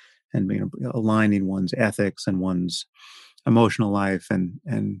world, and aligning one's ethics and one's emotional life,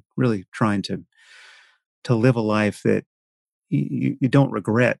 and really trying to live a life that you don't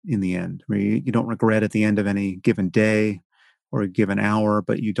regret in the end. I mean, you don't regret at the end of any given day or a given hour,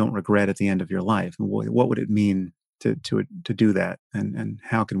 but you don't regret at the end of your life. What would it mean to do that, and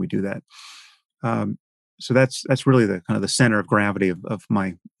how can we do that? So that's really the kind of the center of gravity of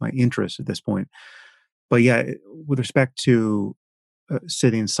my interest at this point. But yeah, with respect to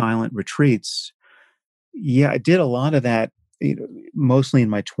sitting silent retreats, yeah, I did a lot of that, mostly in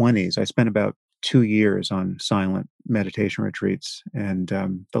my 20s. I spent about 2 years on silent meditation retreats, and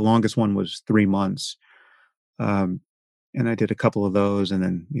the longest one was 3 months. And I did a couple of those, and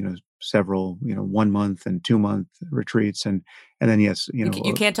then several 1 month and 2 month retreats, and then yes, you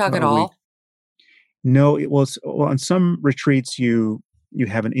can't talk at a week. all. No, it was on some retreats you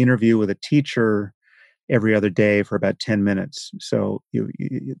have an interview with a teacher every other day for about 10 minutes. So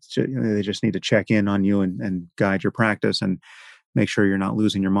they just need to check in on you and guide your practice and make sure you're not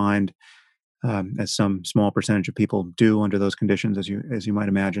losing your mind, as some small percentage of people do under those conditions, as you might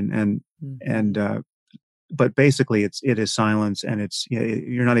imagine. But basically, it is silence, and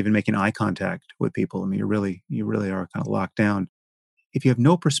you're not even making eye contact with people. I mean, you really are kind of locked down. If you have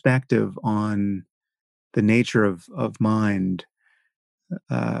no perspective on the nature of mind,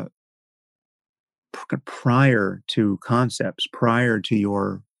 prior to concepts, prior to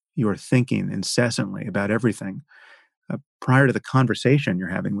your thinking incessantly about everything, prior to the conversation you're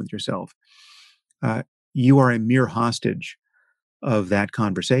having with yourself, you are a mere hostage of that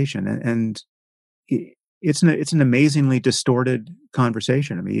conversation, and it's an amazingly distorted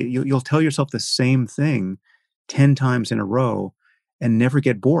conversation. I mean, you'll tell yourself the same thing 10 times in a row and never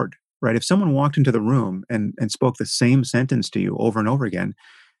get bored, right? If someone walked into the room and spoke the same sentence to you over and over again,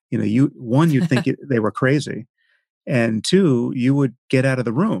 you'd think they were crazy, and two, you would get out of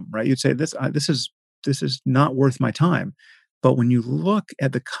the room, right? You'd say, this is not worth my time. But when you look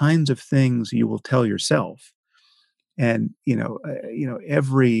at the kinds of things you will tell yourself, and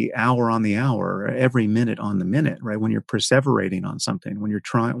every hour on the hour, every minute on the minute, right? When you're perseverating on something, when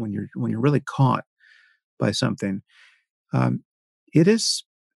you're really caught by something, it is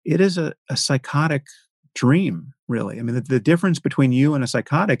a psychotic dream, really. I mean, the difference between you and a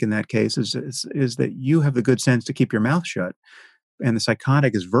psychotic in that case is that you have the good sense to keep your mouth shut, and the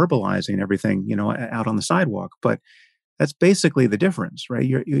psychotic is verbalizing everything, out on the sidewalk. But that's basically the difference, right?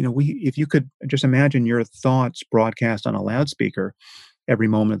 If you could just imagine your thoughts broadcast on a loudspeaker every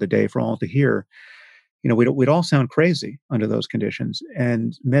moment of the day for all to hear, we'd all sound crazy under those conditions.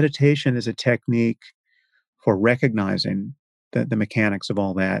 And meditation is a technique for recognizing the mechanics of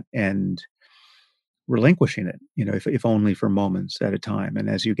all that and relinquishing it, if only for moments at a time. And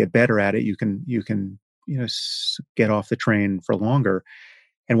as you get better at it, you can get off the train for longer.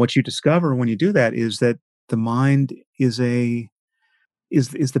 And what you discover when you do that is that the mind is the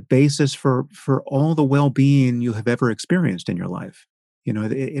basis for all the well-being you have ever experienced in your life.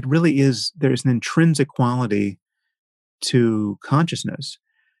 It really is. There's an intrinsic quality to consciousness,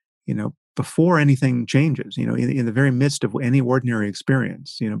 before anything changes, in the very midst of any ordinary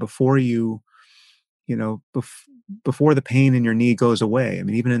experience, before before the pain in your knee goes away. I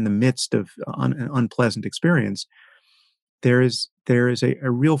mean, even in the midst of an unpleasant experience, there is a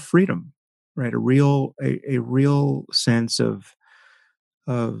real freedom, right? A real sense of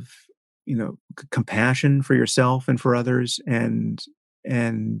compassion for yourself and for others, and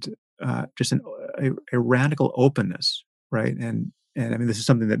just a radical openness, right? And I mean, this is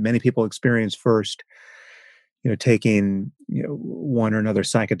something that many people experience first, taking one or another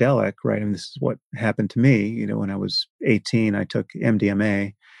psychedelic, right? And this is what happened to me. When I was 18, I took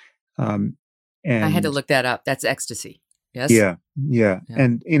MDMA, and I had to look that up. That's ecstasy. Yes. Yeah.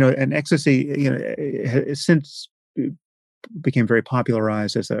 And and ecstasy, has since became very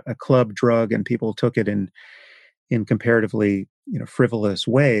popularized as a club drug, and people took it in comparatively frivolous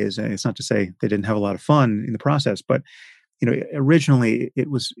ways. And it's not to say they didn't have a lot of fun in the process, but originally it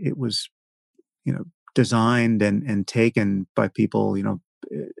was designed and taken by people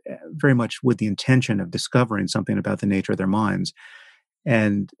very much with the intention of discovering something about the nature of their minds,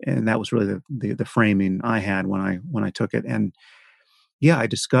 and that was really the framing I had when I took it. And yeah, I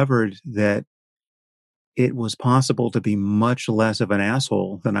discovered that it was possible to be much less of an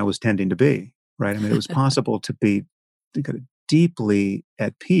asshole than I was tending to be, right? I mean, it was possible to be deeply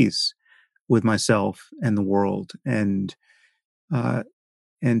at peace with myself and the world, and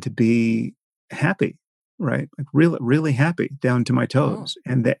to be happy, right? Like really, really happy down to my toes.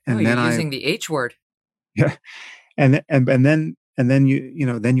 And you're then using the H word. Yeah, and then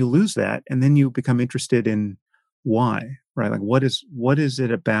you lose that, and then you become interested in why, right? Like what is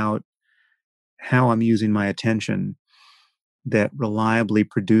it about how I'm using my attention that reliably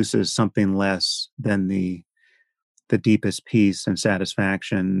produces something less than the deepest peace and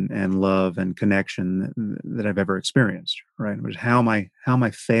satisfaction and love and connection that I've ever experienced, right? How am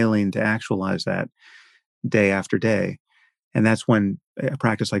I failing to actualize that day after day? And that's when a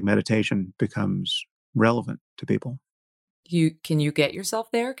practice like meditation becomes relevant to people. Can you get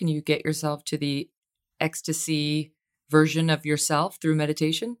yourself there? Can you get yourself to the ecstasy version of yourself through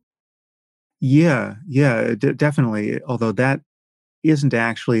meditation? Yeah, definitely. Although that isn't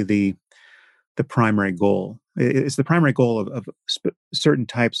actually the primary goal. It's the primary goal of certain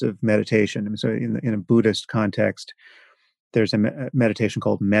types of meditation. I mean, so in a Buddhist context, there's a meditation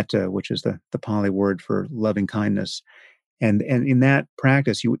called metta, which is the Pali word for loving kindness. And in that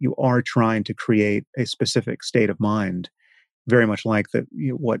practice, you are trying to create a specific state of mind, very much like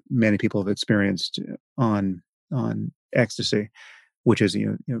what many people have experienced on ecstasy, which is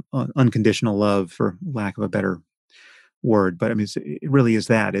unconditional love, for lack of a better word. But I mean, it really is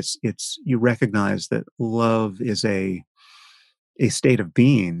that. It's you recognize that love is a state of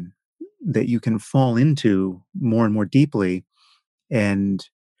being that you can fall into more and more deeply, and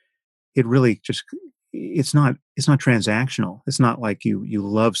it really just it's not transactional. It's not like you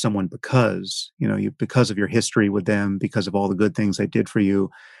love someone because because of your history with them, because of all the good things they did for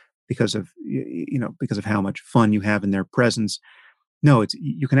you, because of because of how much fun you have in their presence. No, it's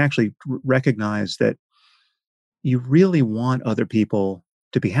you can actually recognize that you really want other people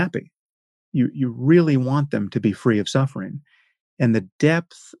to be happy. You really want them to be free of suffering. And the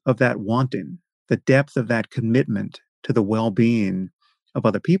depth of that wanting, the depth of that commitment to the well-being of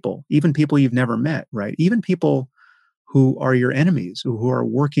other people, even people you've never met, right? Even people who are your enemies, who are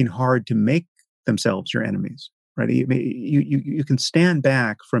working hard to make themselves your enemies, right? You can stand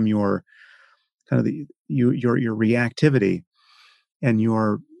back from your kind of your reactivity and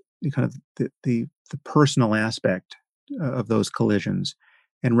your kind of the personal aspect of those collisions,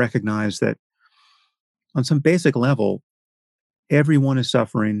 and recognize that on some basic level, everyone is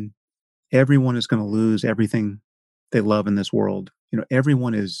suffering. Everyone is going to lose everything they love in this world.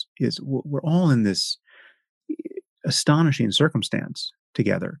 Everyone we're all in this astonishing circumstance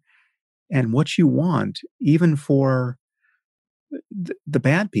together. And what you want, even for the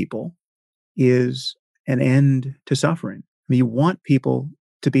bad people, is an end to suffering. I mean, you want people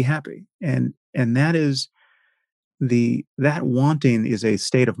to be happy. And that is that wanting is a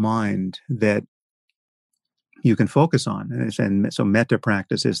state of mind that you can focus on. And so metta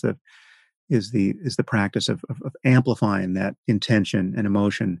practice is the practice of amplifying that intention and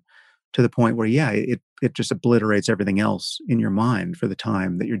emotion to the point where, it just obliterates everything else in your mind for the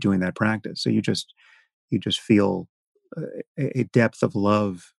time that you're doing that practice. So you just feel a depth of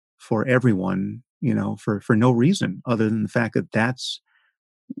love for everyone, for no reason other than the fact that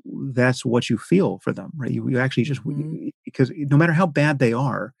that's what you feel for them, right? You actually just, because no matter how bad they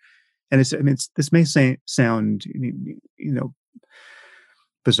are, and this may sound,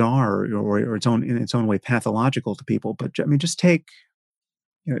 bizarre or in its own way pathological to people. But I mean, just take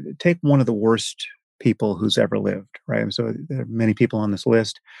one of the worst people who's ever lived, right? And so there are many people on this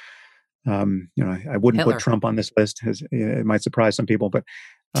list. I wouldn't Hitler. put Trump on this list, as it might surprise some people, but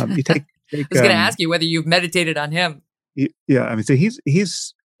you take. I was going to ask you whether you've meditated on him. Yeah, I mean, so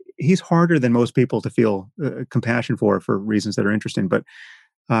he's harder than most people to feel compassion for reasons that are interesting. But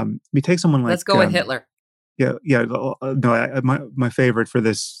we take someone like, let's go with Hitler. Yeah. No, my favorite for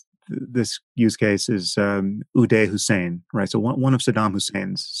this use case is Uday Hussein, right? So one of Saddam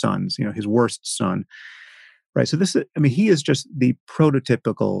Hussein's sons, his worst son, right? So he is just the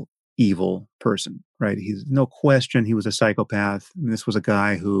prototypical evil person, right? He's no question he was a psychopath. I mean, this was a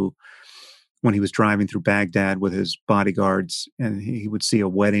guy who, when he was driving through Baghdad with his bodyguards and he would see a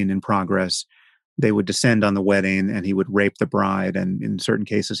wedding in progress, they would descend on the wedding and he would rape the bride. And in certain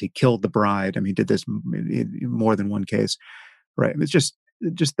cases, he killed the bride. I mean, he did this in more than one case, right? It's just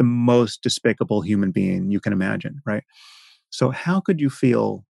the most despicable human being you can imagine, right? So how could you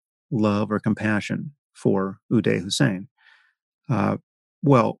feel love or compassion for Uday Hussein?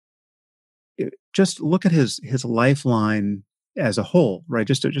 Well, just look at his lifeline as a whole, right?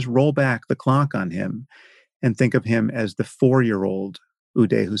 Just roll back the clock on him and think of him as the 4-year-old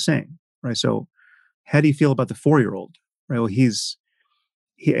Uday Hussein, right? So how do you feel about the 4-year-old? Right? Well, he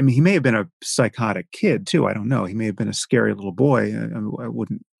may have been a psychotic kid too. I don't know. He may have been a scary little boy. I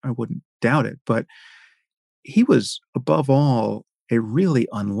wouldn't doubt it. But he was, above all, a really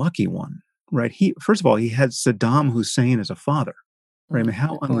unlucky one, right? First of all, he had Saddam Hussein as a father, right? I mean,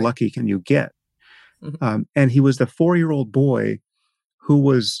 how unlucky can you get? Mm-hmm. And he was the 4-year-old boy who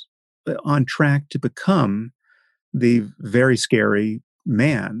was on track to become the very scary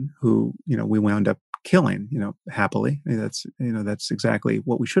man who, we wound up killing, happily. I mean, that's exactly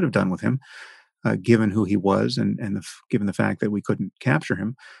what we should have done with him, given who he was and given the fact that we couldn't capture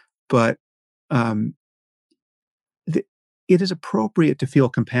him. But it is appropriate to feel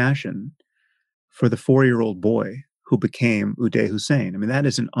compassion for the 4-year-old boy who became Uday Hussein. I mean, that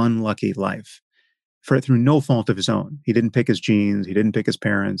is an unlucky life through no fault of his own. He didn't pick his genes. He didn't pick his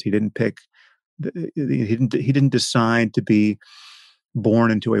parents. He didn't pick. He didn't decide to be born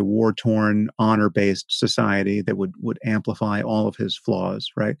into a war-torn, honor-based society that would amplify all of his flaws,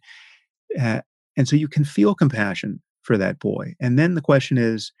 right? And so you can feel compassion for that boy. And then the question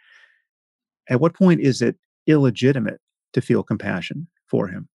is, at what point is it illegitimate to feel compassion for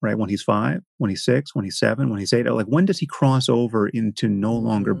him, right? When he's 5, when he's 6, when he's 7, when he's 8, like when does he cross over into no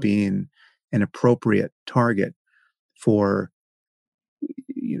longer being an appropriate target for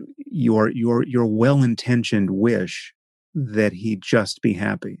your well-intentioned wish that he just be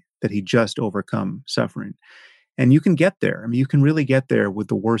happy, that he just overcome suffering? And you can get there. I mean, you can really get there with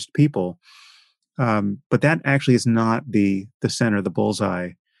the worst people. But that actually is not the center of the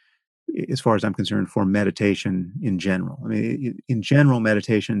bullseye, as far as I'm concerned, for meditation in general. I mean, in general,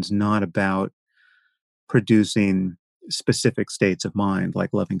 meditation is not about producing specific states of mind like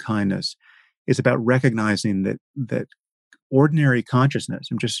loving kindness. It's about recognizing that ordinary consciousness,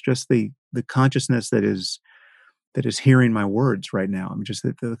 and just the consciousness that is hearing my words right now. I mean, just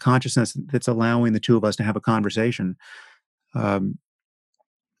the consciousness that's allowing the two of us to have a conversation,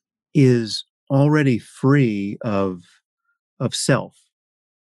 is already free of self.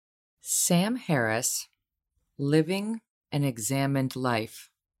 Sam Harris, living an examined life.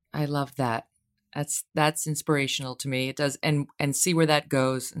 I love that. That's inspirational to me. It does, and see where that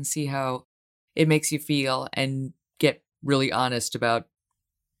goes, and see how it makes you feel, and get really honest about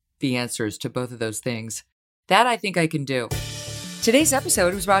the answers to both of those things. That I think I can do. Today's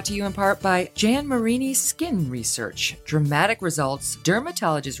episode was brought to you in part by Jan Marini Skin Research. Dramatic results,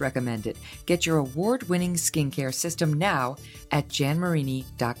 dermatologists recommended. Get your award-winning skincare system now at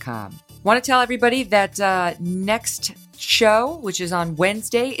janmarini.com. Want to tell everybody that next show, which is on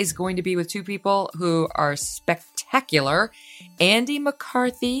Wednesday, is going to be with two people who are spectacular. Andy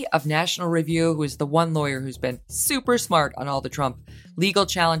McCarthy of National Review, who is the one lawyer who's been super smart on all the Trump legal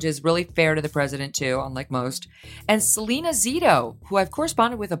challenges, really fair to the president too, unlike most. And Selena Zito, who I've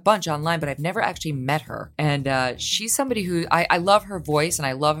corresponded with a bunch online, but I've never actually met her. And she's somebody who, I love her voice and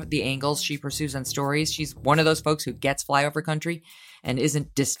I love the angles she pursues on stories. She's one of those folks who gets flyover country and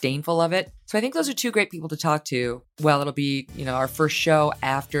isn't disdainful of it. So I think those are two great people to talk to. Well, it'll be, our first show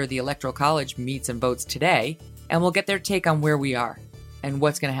after the Electoral College meets and votes today. And we'll get their take on where we are and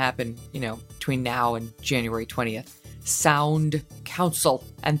what's going to happen, between now and January 20th. Sound counsel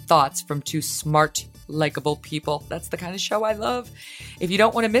and thoughts from two smart, likable people. That's the kind of show I love. If you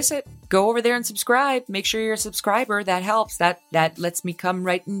don't want to miss it, go over there and subscribe. Make sure you're a subscriber. That helps. That lets me come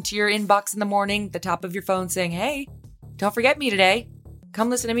right into your inbox in the morning, the top of your phone saying, hey, don't forget me today. come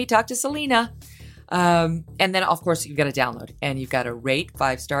listen to me talk to Selena. And then, of course, you've got to download and you've got to rate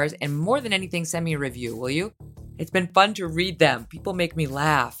 5 stars. And more than anything, send me a review, will you? It's been fun to read them. People make me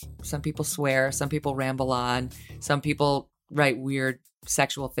laugh. Some people swear. Some people ramble on. Some people write weird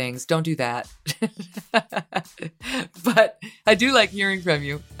sexual things. Don't do that. But I do like hearing from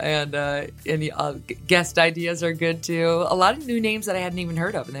you. And any guest ideas are good too. A lot of new names that I hadn't even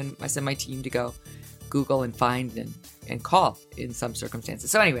heard of. And then I send my team to go Google and find and call in some circumstances.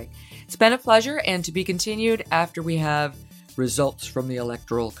 So anyway, it's been a pleasure and to be continued after we have results from the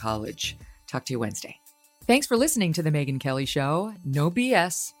Electoral College. Talk to you Wednesday. Thanks for listening to The Megyn Kelly Show. No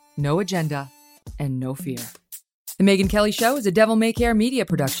BS, no agenda, and no fear. The Megyn Kelly Show is a Devil May Care media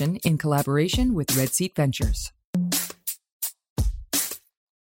production in collaboration with Red Seat Ventures.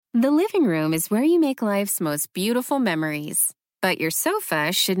 The living room is where you make life's most beautiful memories. But your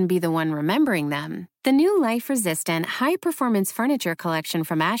sofa shouldn't be the one remembering them. The new life-resistant, high-performance furniture collection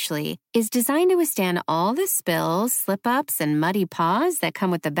from Ashley is designed to withstand all the spills, slip-ups, and muddy paws that come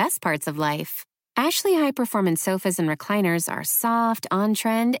with the best parts of life. Ashley high-performance sofas and recliners are soft,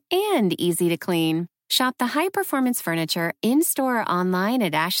 on-trend, and easy to clean. Shop the high-performance furniture in-store or online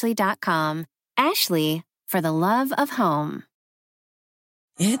at ashley.com. Ashley, for the love of home.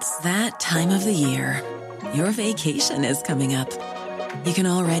 It's that time of the year. Your vacation is coming up. You can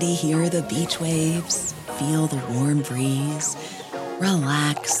already hear the beach waves, feel the warm breeze,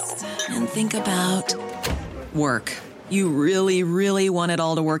 relax, and think about work. You really, really want it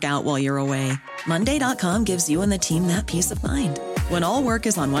all to work out while you're away. Monday.com gives you and the team that peace of mind. When all work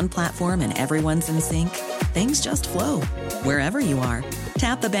is on one platform and everyone's in sync, things just flow. Wherever you are,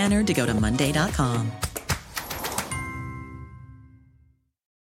 tap the banner to go to Monday.com.